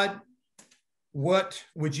 Todd, what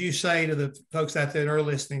would you say to the folks out there that are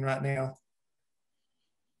listening right now?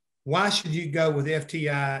 Why should you go with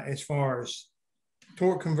FTI as far as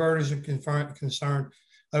torque converters are concerned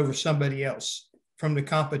over somebody else from the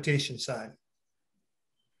competition side?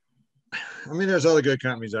 I mean, there's other good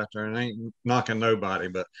companies out there, and I ain't knocking nobody,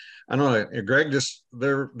 but I know Greg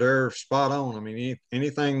they're spot on. I mean,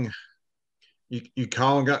 anything you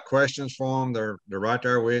call and got questions for them, they're right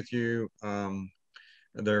there with you.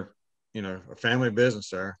 They're a family business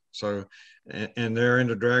there. So, and they're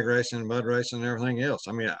into drag racing, mud racing, and everything else.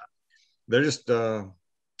 I mean, they're just I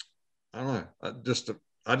don't know.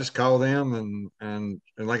 I just call them, and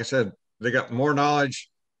like I said, they got more knowledge,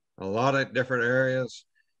 a lot of different areas.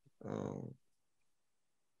 I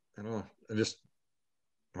don't know.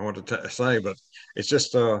 I want to say, but it's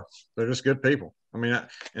just they're just good people. I mean,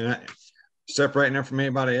 separating them from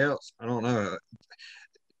anybody else, I don't know.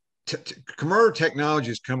 converter technology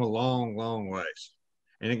has come a long, long ways,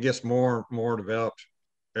 and it gets more developed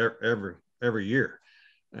every year,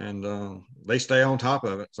 and they stay on top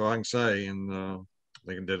of it. So I can say, and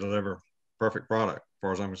they can deliver perfect product as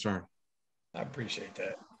far as I'm concerned. I appreciate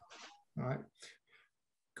that. All right.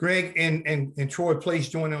 Greg and Troy, please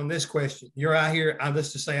join on this question. You're out here,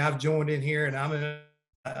 let's just say I've joined in here and I'm in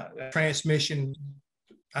a transmission.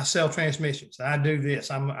 I sell transmissions. I do this.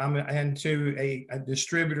 I'm into a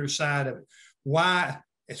distributor side of it. Why,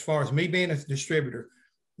 as far as me being a distributor,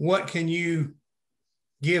 what can you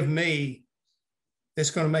give me that's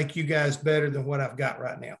going to make you guys better than what I've got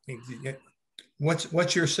right now?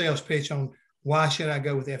 What's your sales pitch on why should I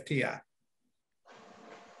go with FTI?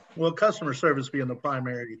 Well, customer service being the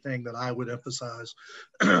primary thing that I would emphasize.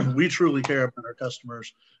 We truly care about our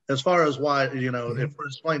customers. As far as why, if we're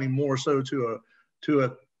explaining more so to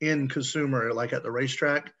a end consumer, like at the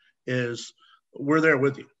racetrack, is we're there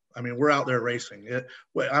with you. I mean, we're out there racing.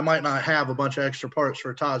 I might not have a bunch of extra parts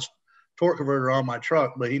for Todd's torque converter on my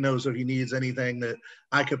truck, but he knows if he needs anything that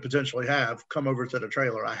I could potentially have, come over to the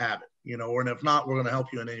trailer, I have it, and if not, we're going to help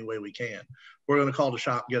you in any way we can. We're going to call the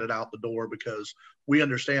shop, get it out the door, because we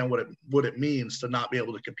understand what it means to not be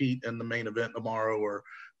able to compete in the main event tomorrow, or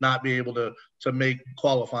not be able to make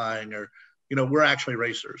qualifying, or, we're actually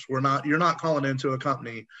racers. You're not calling into a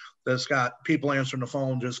company that's got people answering the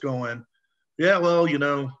phone just going, yeah, well,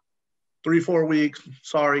 3-4 weeks,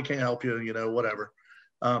 sorry, can't help you, whatever.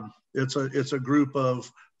 It's a group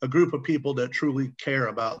of people that truly care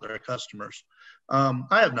about their customers. I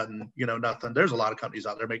have nothing. There's a lot of companies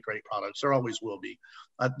out there make great products. There always will be.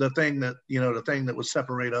 The thing that would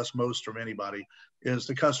separate us most from anybody is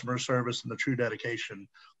the customer service and the true dedication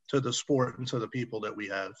to the sport and to the people that we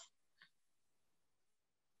have.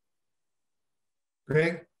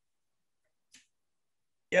 Greg?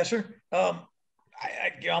 Yes, sir. I'm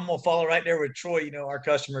gonna follow right there with Troy. Our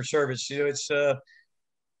customer service. It's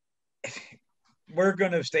we're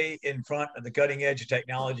going to stay in front of the cutting edge of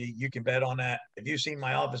technology. You can bet on that. If you've seen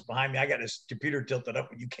my office behind me, I got this computer tilted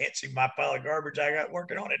up and you can't see my pile of garbage I got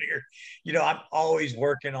working on it here. I'm always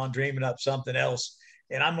working on dreaming up something else,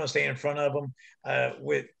 and I'm going to stay in front of them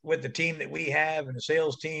with the team that we have and the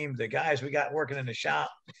sales team, the guys we got working in the shop.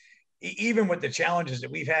 Even with the challenges that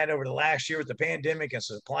we've had over the last year with the pandemic and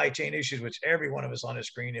supply chain issues, which every one of us on the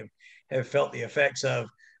screen have felt the effects of,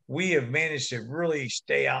 we have managed to really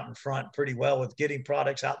stay out in front pretty well with getting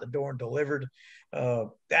products out the door and delivered.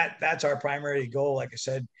 That's our primary goal. Like I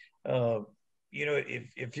said,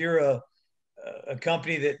 if you're a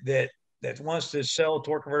company that wants to sell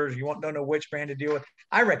torque converters, don't know which brand to deal with,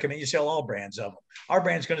 I recommend you sell all brands of them. Our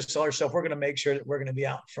brand's going to sell ourselves. We're going to make sure that we're going to be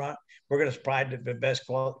out in front. We're going to provide the best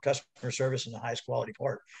customer service and the highest quality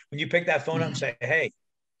part. When you pick that phone up and say, hey,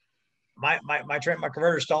 my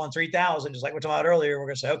converter is stalling 3,000, just like we talked about earlier, we're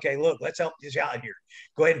going to say, okay, look, let's help you out here.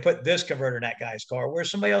 Go ahead and put this converter in that guy's car, where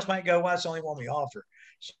somebody else might go, well, that's the only one we offer.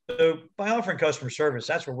 So by offering customer service,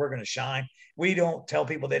 that's where we're going to shine. We don't tell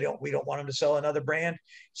people we don't want them to sell another brand.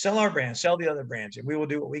 Sell our brand, sell the other brands, and we will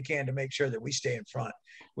do what we can to make sure that we stay in front.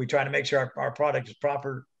 We try to make sure our product is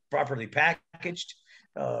properly packaged.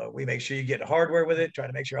 We make sure you get hardware with it, try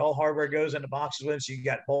to make sure all hardware goes in the boxes with it, so you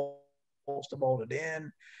got bolts to bolt it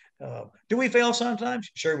in. Do we fail sometimes?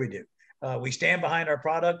 Sure we do. We stand behind our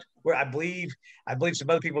product. Where I believe some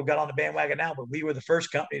other people got on the bandwagon now, but we were the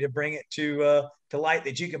first company to bring it to light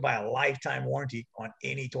that you can buy a lifetime warranty on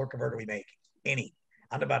any torque converter we make. Any.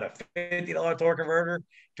 On about a $50 torque converter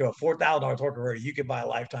to a $4,000 torque converter, you can buy a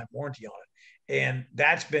lifetime warranty on it. And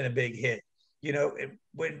that's been a big hit.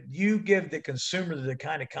 When you give the consumer the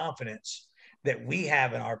kind of confidence that we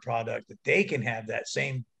have in our product, that they can have that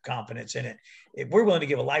same confidence in it. If we're willing to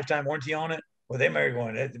give a lifetime warranty on it, well, they may be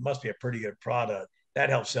going, it must be a pretty good product. That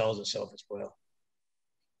helps sells itself as well.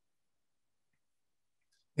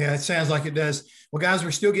 Yeah, it sounds like it does. Well, guys,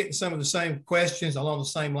 we're still getting some of the same questions along the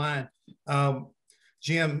same line.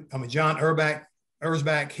 John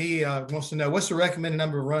Erzbach, he wants to know, what's the recommended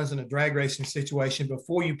number of runs in a drag racing situation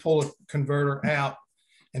before you pull a converter out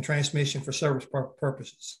and transmission for service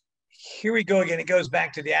purposes? Here we go again. It goes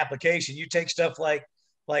back to the application. You take stuff like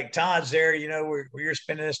Todd's there, where you're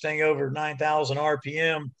spinning this thing over 9,000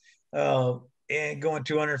 RPM and going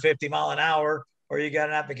 250 mile an hour, or you got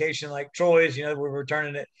an application like Troy's, where we're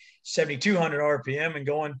turning at 7,200 RPM and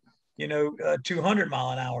going, 200 mile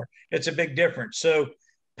an hour. It's a big difference. So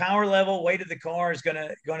power level, weight of the car is going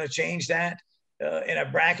to change that. In a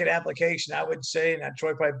bracket application, I would say, and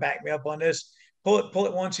Troy probably back me up on this, pull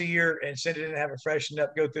it once a year and send it in and have it freshened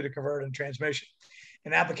up, go through the converter and transmission.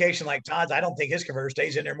 An application like Todd's, I don't think his converter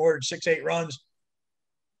stays in there more than 6-8 runs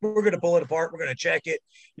we're going to pull it apart. We're going to check it.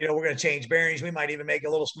 We're going to change bearings. We might even make a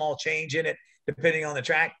little small change in it, depending on the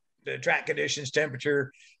track conditions,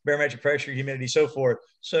 temperature, barometric pressure, humidity, so forth.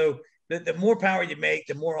 So the more power you make,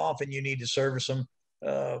 the more often you need to service them.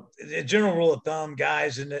 The general rule of thumb,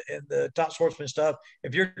 guys, in the top sportsman stuff,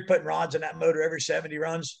 if you're putting rods in that motor every 70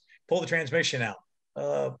 runs, pull the transmission out.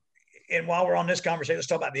 And while we're on this conversation, let's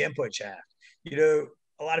talk about the input shaft.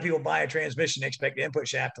 A lot of people buy a transmission and expect the input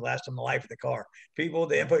shaft to last them the life of the car.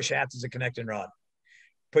 The input shaft is a connecting rod.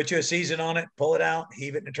 Put you a season on it, pull it out,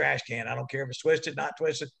 heave it in the trash can. I don't care if it's twisted, not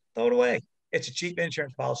twisted, throw it away. It's a cheap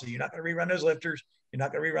insurance policy. You're not going to rerun those lifters. You're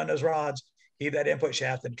not going to rerun those rods. Heave that input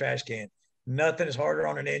shaft in the trash can. Nothing is harder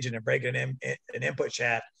on an engine than breaking an input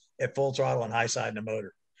shaft at full throttle on high side in the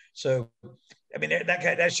motor. So, I mean,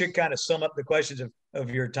 that should kind of sum up the questions of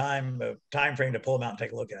your time frame to pull them out and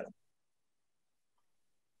take a look at them.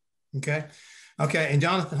 Okay. And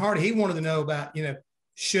Jonathan Hardy, he wanted to know about,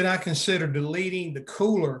 should I consider deleting the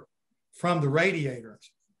cooler from the radiator?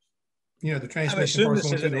 The transmission parts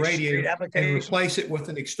going to the radiator and replace it with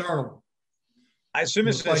an external. I assume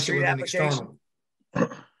it's a street application.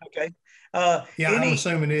 Okay. I'm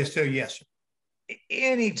assuming it is too. Yes, sir.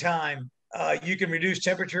 Anytime you can reduce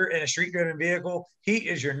temperature in a street-driven vehicle, heat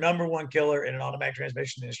is your number one killer in an automatic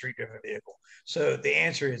transmission in a street-driven vehicle. So the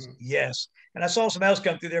answer is yes. And I saw something else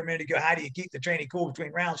come through there a minute ago. How do you keep the tranny cool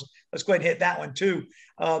between rounds? Let's go ahead and hit that one too.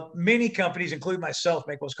 Many companies, including myself,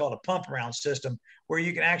 make what's called a pump around system, where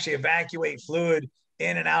you can actually evacuate fluid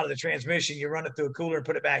in and out of the transmission. You run it through a cooler and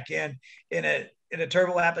put it back in a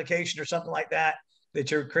turbo application or something like that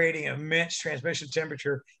you're creating immense transmission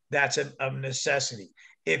temperature. That's a necessity.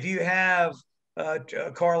 If you have a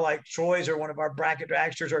car like Troy's or one of our bracket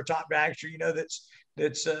dragsters or a top dragster,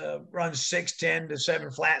 that's runs 610 to 7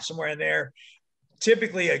 flat, somewhere in there,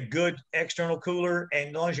 typically a good external cooler, and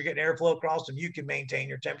as long as you're getting airflow across them, you can maintain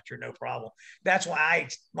your temperature no problem. That's why I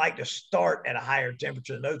like to start at a higher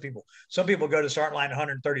temperature than those people. Some people go to start line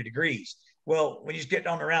 130 degrees. Well, when you get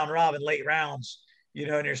on the round robin late rounds, and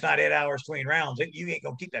there's not 8 hours between rounds, you ain't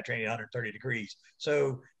going to keep that train at 130 degrees.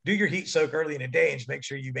 So do your heat soak early in the day and just make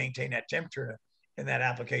sure you maintain that temperature in that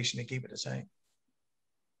application to keep it the same.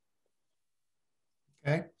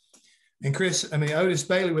 Okay. And Chris, Otis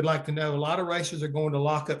Bailey would like to know, a lot of racers are going to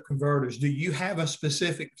lockup converters. Do you have a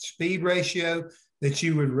specific speed ratio that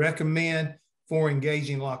you would recommend for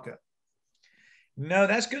engaging lockup? No,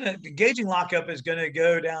 engaging lockup is going to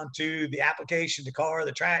go down to the application, the car,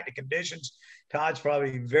 the track, the conditions. Todd's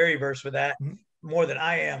probably very versed with that more than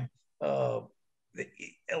I am. A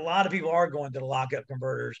lot of people are going to the lockup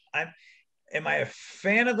converters. Am I a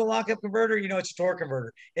fan of the lockup converter? It's a torque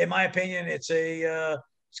converter. In my opinion, it's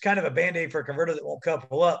kind of a Band-Aid for a converter that won't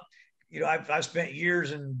couple up. I've spent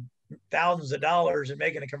years and thousands of dollars in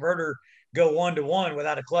making a converter go 1-to-1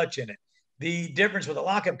 without a clutch in it. The difference with a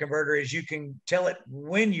lockup converter is you can tell it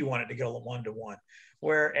when you want it to go 1-to-1.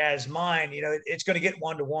 Whereas mine, it's going to get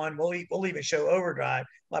 1-to-1. We'll even show overdrive.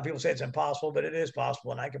 A lot of people say it's impossible, but it is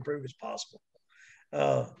possible, and I can prove it's possible.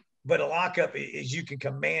 But a lockup is you can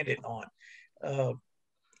command it on.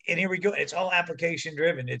 And here we go. It's all application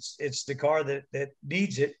driven. It's the car that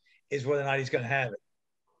needs it is whether or not he's going to have it.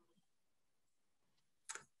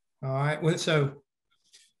 All right. Well, so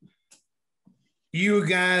you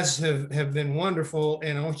guys have been wonderful.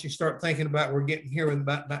 And I want you to start thinking about, we're getting here with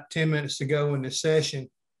about 10 minutes to go in this session.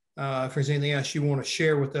 If there's anything else you want to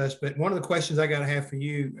share with us. But one of the questions I got to have for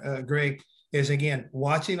you, Greg, is again,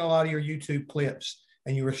 watching a lot of your YouTube clips,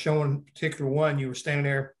 and you were showing particular one, you were standing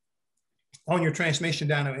there on your transmission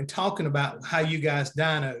dyno and talking about how you guys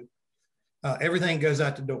dyno, everything goes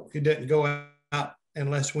out the door. It doesn't go out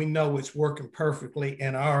unless we know it's working perfectly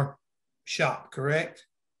in our shop, correct?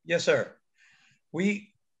 Yes, sir.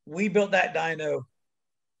 We built that dyno.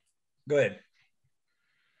 Go ahead.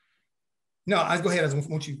 No, go ahead.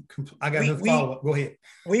 I got no follow-up. Go ahead.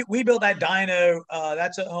 We built that dyno.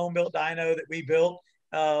 That's a home-built dyno that we built.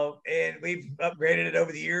 And we've upgraded it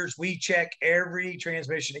over the years. We check every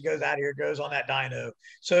transmission that goes out here, goes on that dyno.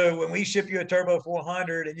 So when we ship you a Turbo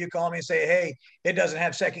 400 and you call me and say, hey, it doesn't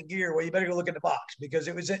have second gear, well, you better go look in the box, because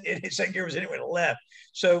second gear was anywhere to the left.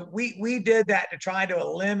 So we did that to try to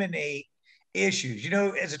eliminate issues.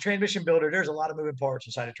 As a transmission builder, there's a lot of moving parts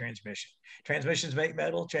inside a transmission. Transmissions make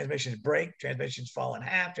metal, transmissions break, transmissions fall in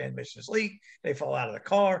half, transmissions leak, they fall out of the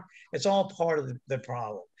car. It's all part of the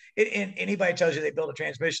problem. And anybody tells you they built a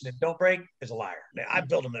transmission that don't break is a liar. I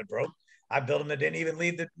built them that broke. I built them that didn't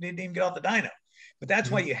even get off the dyno. But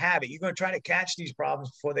that's why you have it. You're going to try to catch these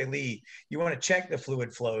problems before they leave. You want to check the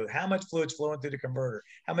fluid flow, how much fluid's flowing through the converter,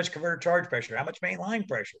 how much converter charge pressure, how much main line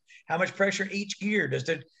pressure, how much pressure in each gear. Does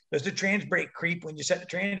the trans brake creep when you set the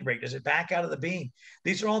trans brake? Does it back out of the beam?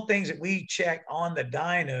 These are all things that we check on the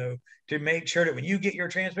dyno to make sure that when you get your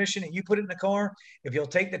transmission and you put it in the car, if you'll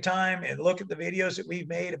take the time and look at the videos that we've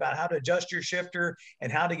made about how to adjust your shifter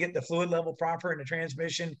and how to get the fluid level proper in the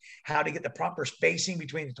transmission, how to get the proper spacing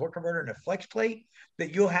between the torque converter and the flex plate,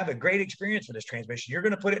 that you'll have a great experience with this transmission. You're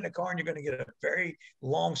going to put it in the car and you're going to get a very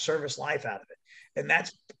long service life out of it. And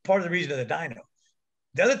that's part of the reason of the dyno.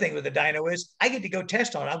 The other thing with the dyno is I get to go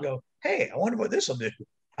test on it. I'll go, hey, I wonder what this will do.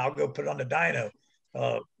 I'll go put it on the dyno.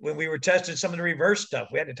 When we were testing some of the reverse stuff,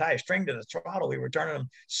 we had to tie a string to the throttle. We were turning them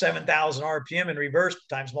 7,000 RPM in reverse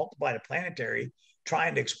times multiplied to planetary,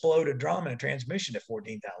 trying to explode a drum and a transmission at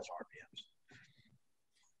 14,000 RPMs.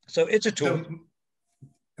 So it's a tool.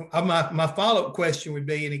 So, my follow-up question would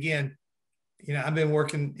be, and again, you know, I've been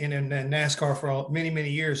working in NASCAR for many, many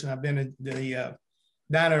years, and I've been in the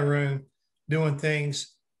dyno room doing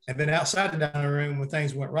things. I've been outside the dyno room when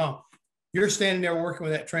things went wrong. You're standing there working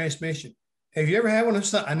with that transmission. Have you ever had one of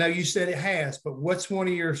some? I know you said it has, but what's one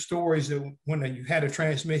of your stories that when you had a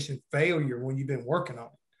transmission failure when you've been working on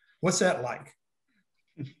it? What's that like?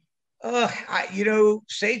 You know,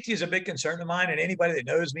 safety is a big concern of mine, and anybody that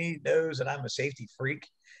knows me knows that I'm a safety freak.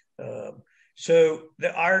 So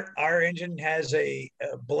our engine has a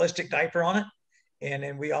ballistic diaper on it, and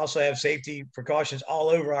then we also have safety precautions all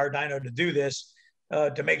over our dyno to do this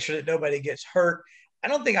to make sure that nobody gets hurt. I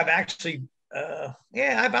don't think I've actually.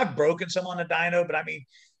 I've broken some on the dyno, but I mean,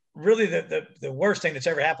 really the worst thing that's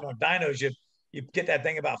ever happened on dyno is you get that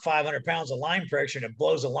thing about 500 pounds of line pressure and it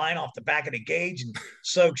blows the line off the back of the gauge and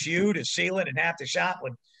soaks you to sealant and half the shop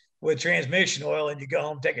with transmission oil, and you go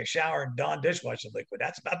home, take a shower, and don dishwasher liquid.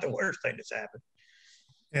 That's about the worst thing that's happened.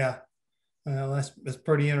 Yeah. Well, that's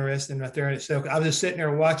pretty interesting right there in itself. I was just sitting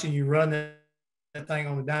there watching you run that thing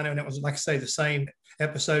on the dyno, and it was, like I say, the same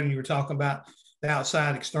episode, and you were talking about the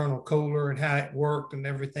outside external cooler and how it worked and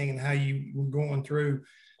everything, and how you were going through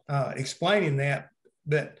explaining that.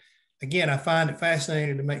 But again, I find it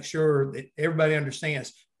fascinating to make sure that everybody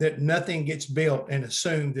understands that nothing gets built and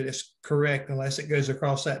assumed that it's correct unless it goes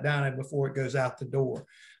across that dyno before it goes out the door.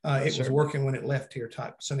 It was working when it left here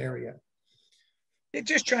type scenario. It's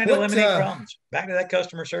just trying to eliminate problems. Back to that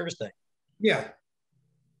customer service thing. Yeah.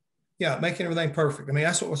 Yeah, making everything perfect. I mean,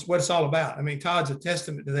 that's what it's all about. I mean, Todd's a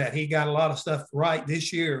testament to that. He got a lot of stuff right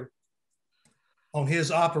this year on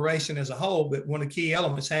his operation as a whole, but one of the key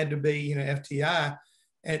elements had to be, you know, FTI,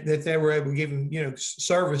 and that they were able to give him, you know,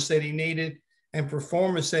 service that he needed and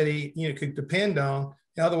performance that he, you know, could depend on.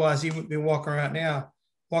 Otherwise, he wouldn't be walking around an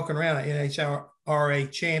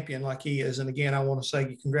NHRA champion like he is. And again, I want to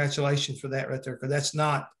say congratulations for that right there, because that's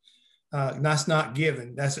not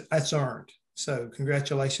given. That's earned. So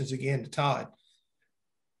congratulations again to Todd.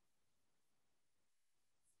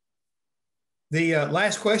 The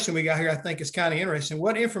last question we got here, I think, is kind of interesting.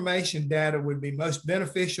 What information data would be most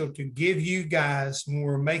beneficial to give you guys when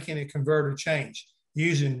we're making a converter change?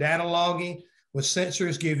 Using data logging with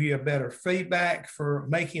sensors give you a better feedback for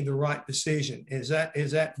making the right decision. Is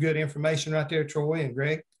that good information right there, Troy and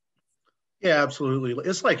Greg? Yeah, absolutely.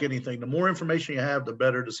 It's like anything. The more information you have, the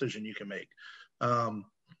better decision you can make.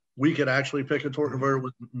 We could actually pick a torque converter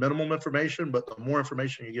with minimum information, but the more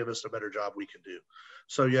information you give us, the better job we can do.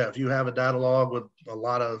 So yeah, if you have a data log with a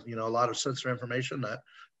lot of sensor information, that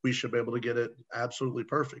we should be able to get it absolutely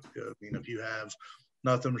perfect. I mean, if you have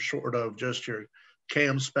nothing short of just your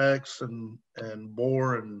cam specs and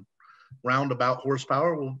bore and roundabout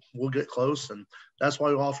horsepower, we'll get close. And that's why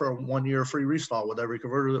we offer a 1-year free restyle with every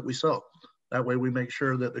converter that we sell. That way we make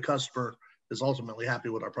sure that the customer is ultimately happy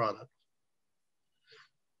with our product.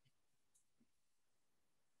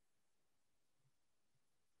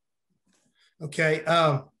 Okay.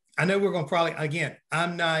 I know we're going to probably, again,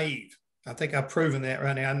 I'm naive. I think I've proven that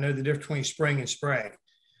right now. I know the difference between spring and spray.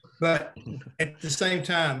 But at the same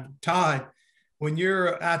time, Todd, when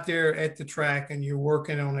you're out there at the track and you're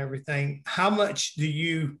working on everything, how much do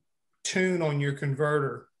you tune on your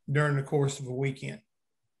converter during the course of a weekend?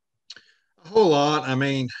 A whole lot. I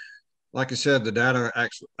mean, like I said, the data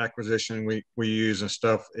acquisition we use and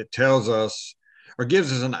stuff, it tells us or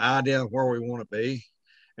gives us an idea of where we want to be.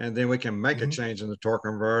 And then we can make a change in the torque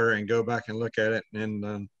converter and go back and look at it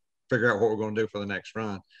and figure out what we're going to do for the next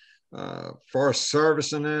run. For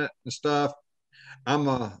servicing it and stuff,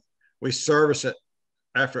 we service it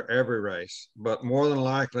after every race, but more than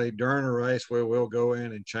likely during a race, we will go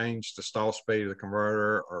in and change the stall speed of the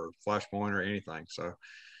converter or flash point or anything. So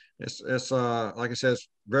It's like I said, it's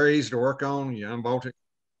very easy to work on. You unbolt it,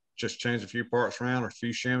 just change a few parts around or a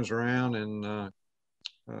few shims around, and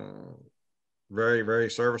very, very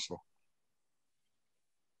serviceable.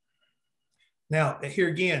 Now, here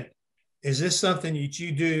again, is this something that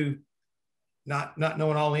you do, not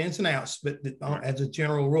knowing all the ins and outs, but as a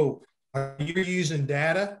general rule, are you using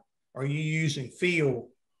data? Or are you using feel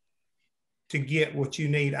to get what you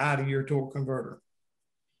need out of your torque converter?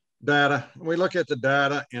 Data. We look at the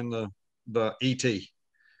data in the ET,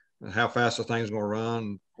 how fast the thing's going to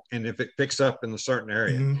run, and if it picks up in a certain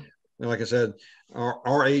area. Mm-hmm. And like I said,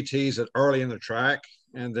 our AT is early in the track,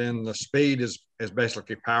 and then the speed is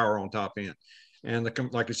basically power on top end. And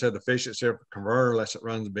like you said, the efficiency of the converter lets it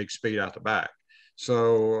run the big speed out the back.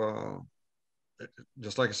 So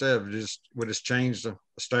just like I said, we just change the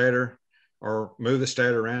stator or move the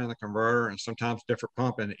stator around in the converter, and sometimes different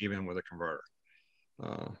pumping even with a converter.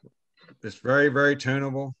 It's very, very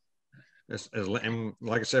tunable. And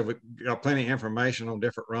like I said, we got plenty of information on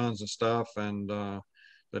different runs and stuff, and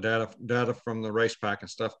the data from the race pack and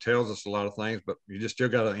stuff tells us a lot of things, but you just still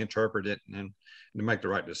got to interpret it and to make the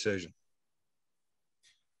right decision.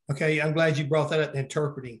 Okay, I'm glad you brought that up,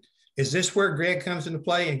 interpreting. Is this where Greg comes into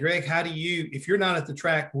play? And Greg, how do you, if you're not at the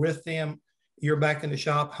track with them, you're back in the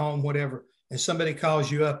shop, home, whatever, and somebody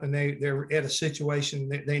calls you up and they're at a situation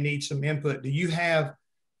that they need some input, do you have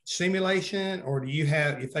simulation, or do you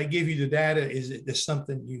have, if they give you the data, is it just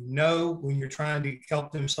something you know when you're trying to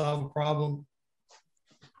help them solve a problem?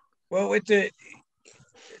 Well, with the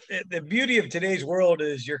beauty of today's world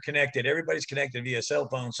is you're connected. Everybody's connected via cell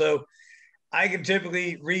phone. So I can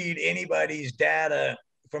typically read anybody's data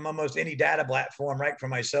from almost any data platform right from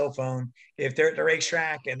my cell phone. If they're at the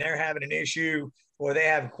racetrack and they're having an issue or they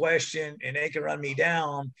have a question and they can run me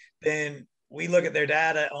down, then we look at their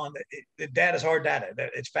data on the data's hard data.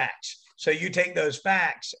 It's facts. So you take those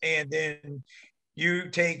facts and then you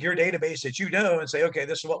take your database that you know and say, okay,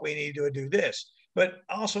 this is what we need to do this. But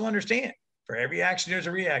also understand, for every action, there's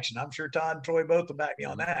a reaction. I'm sure Todd and Troy both will back me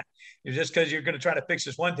on that. It's just because you're going to try to fix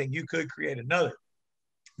this one thing, you could create another.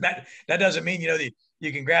 That doesn't mean,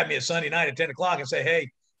 you can grab me a Sunday night at 10 o'clock and say, hey,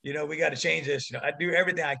 we got to change this. I do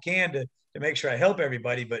everything I can to make sure I help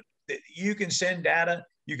everybody, but you can send data,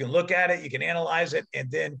 you can look at it, you can analyze it,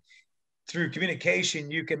 and then through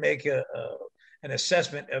communication, you can make an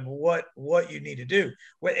assessment of what you need to do.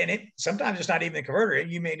 And sometimes it's not even the converter.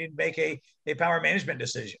 You may need to make a power management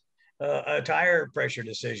decision, a tire pressure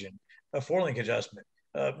decision, a four-link adjustment.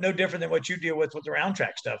 No different than what you deal with the round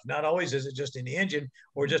track stuff. Not always is it just in the engine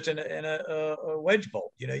or just in a wedge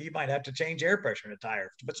bolt. You might have to change air pressure in a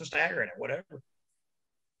tire to put some stagger in it, whatever.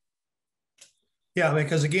 Yeah,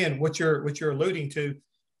 because again, what you're alluding to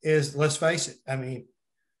is, let's face it,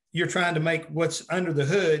 you're trying to make what's under the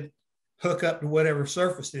hood hook up to whatever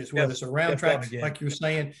surface it is, whether it's a round track, like you were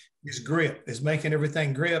saying, is grip, is making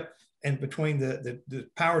everything grip. And between the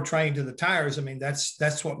powertrain to the tires,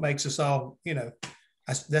 that's what makes us all,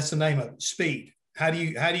 that's the name of it, speed. How do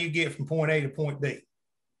you get from point A to point B?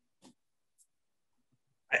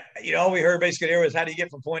 All we heard basically there was, how do you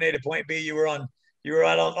get from point A to point B? You were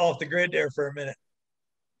right off the grid there for a minute.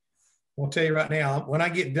 I'll tell you right now, when I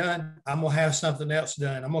get done, I'm going to have something else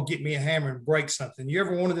done. I'm going to get me a hammer and break something. You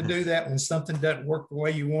ever wanted to do that when something doesn't work the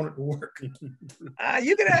way you want it to work?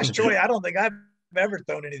 You can ask Troy. I don't think I've ever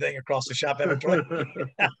thrown anything across the shop ever, Troy.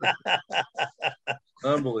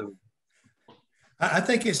 Unbelievable. I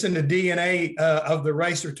think it's in the DNA of the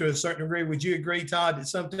racer to a certain degree. Would you agree, Todd, that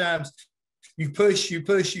sometimes you push,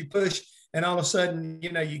 and all of a sudden,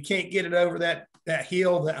 you can't get it over that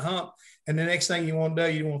hill, that hump, and the next thing you want to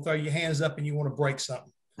do, you want to throw your hands up and you want to break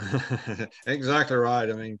something. Exactly right.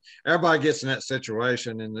 Everybody gets in that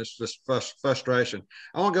situation, and this frustration.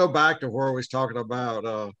 I want to go back to where we was talking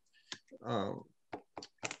about.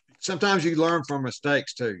 Sometimes you learn from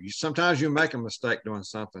mistakes too. Sometimes you make a mistake doing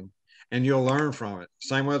something, and you'll learn from it.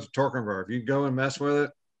 Same with the torque converter. If you go and mess with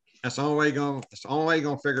it, that's the only way you're going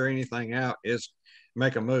to figure anything out is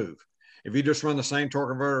make a move. If you just run the same torque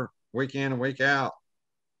converter week in and week out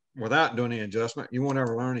without doing any adjustment, you won't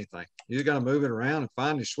ever learn anything. You got to move it around and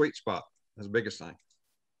find your sweet spot. That's the biggest thing.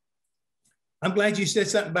 I'm glad you said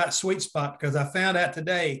something about sweet spot, because I found out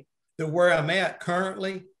today that where I'm at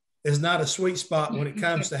currently is not a sweet spot when it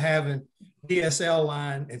comes to having DSL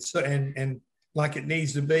line and like it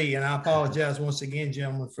needs to be. And I apologize once again,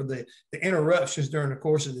 gentlemen, for the interruptions during the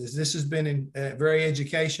course of this. This has been very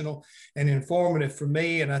educational and informative for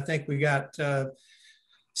me. And I think we got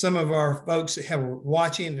some of our folks that have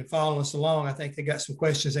watching and following us along. I think they got some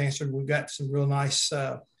questions answered. We've got some real nice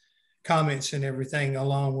comments and everything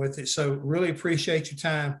along with it. So really appreciate your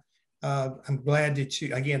time. I'm glad that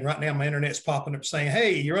you, again, right now my internet's popping up saying,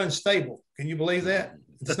 hey, you're unstable. Can you believe that?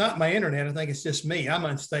 It's not my internet. I think it's just me. I'm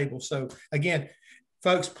unstable. So again,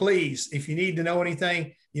 folks, please, if you need to know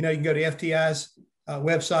anything, you can go to FTI's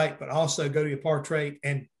website, but also go to ePartrade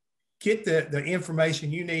and get the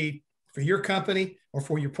information you need for your company or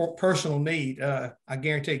for your personal need. I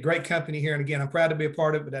guarantee great company here. And again, I'm proud to be a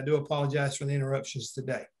part of it, but I do apologize for the interruptions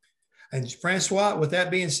today. And Francois, with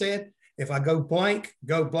that being said, if I go blank,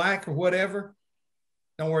 go black or whatever,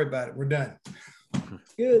 don't worry about it. We're done.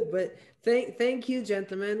 Good, but thank you,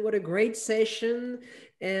 gentlemen. What a great session.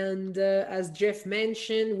 And as Jeff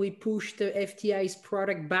mentioned, we pushed the FTI's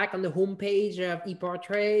product back on the homepage of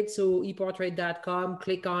ePartrade. So ePartrade.com,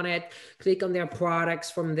 click on it, click on their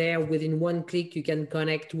products. From there, within one click, you can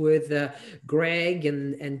connect with Greg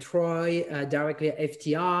and Troy directly at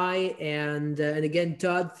FTI. And again,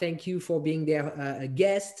 Todd, thank you for being their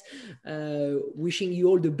guest. Wishing you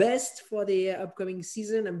all the best for the upcoming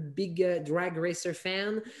season. I'm a big drag racer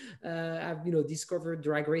fan. I've discovered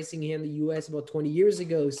drag racing here in the US about 20 years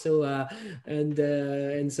ago. So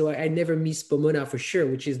and so I never miss Pomona for sure,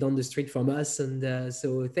 which is down the street from us. And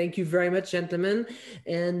so thank you very much, gentlemen.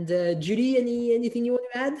 And Judy, anything you want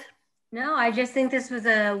to add? No, I just think this was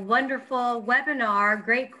a wonderful webinar,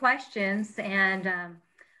 great questions, and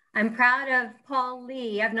I'm proud of Paul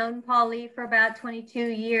Lee. I've known Paul Lee for about 22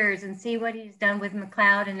 years and see what he's done with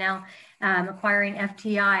McLeod and now acquiring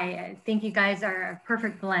FTI. I think you guys are a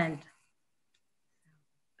perfect blend.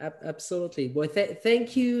 Absolutely. Well,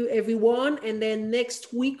 thank you, everyone. And then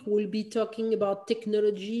next week, we'll be talking about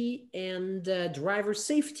technology and driver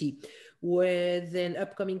safety with an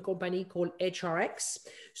upcoming company called HRX.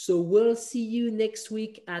 So we'll see you next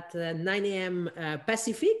week at 9 a.m.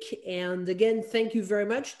 Pacific. And again, thank you very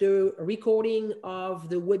much. The recording of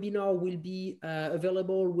the webinar will be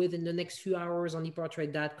available within the next few hours on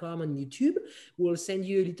ePartrade.com on YouTube. We'll send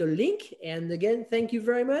you a little link. And again, thank you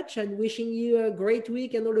very much and wishing you a great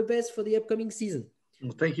week and all the best for the upcoming season.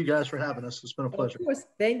 Well, thank you guys for having us. It's been a pleasure. Of course.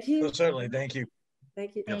 Thank you. Well, certainly. Thank you.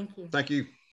 Thank you. Thank you. Thank you.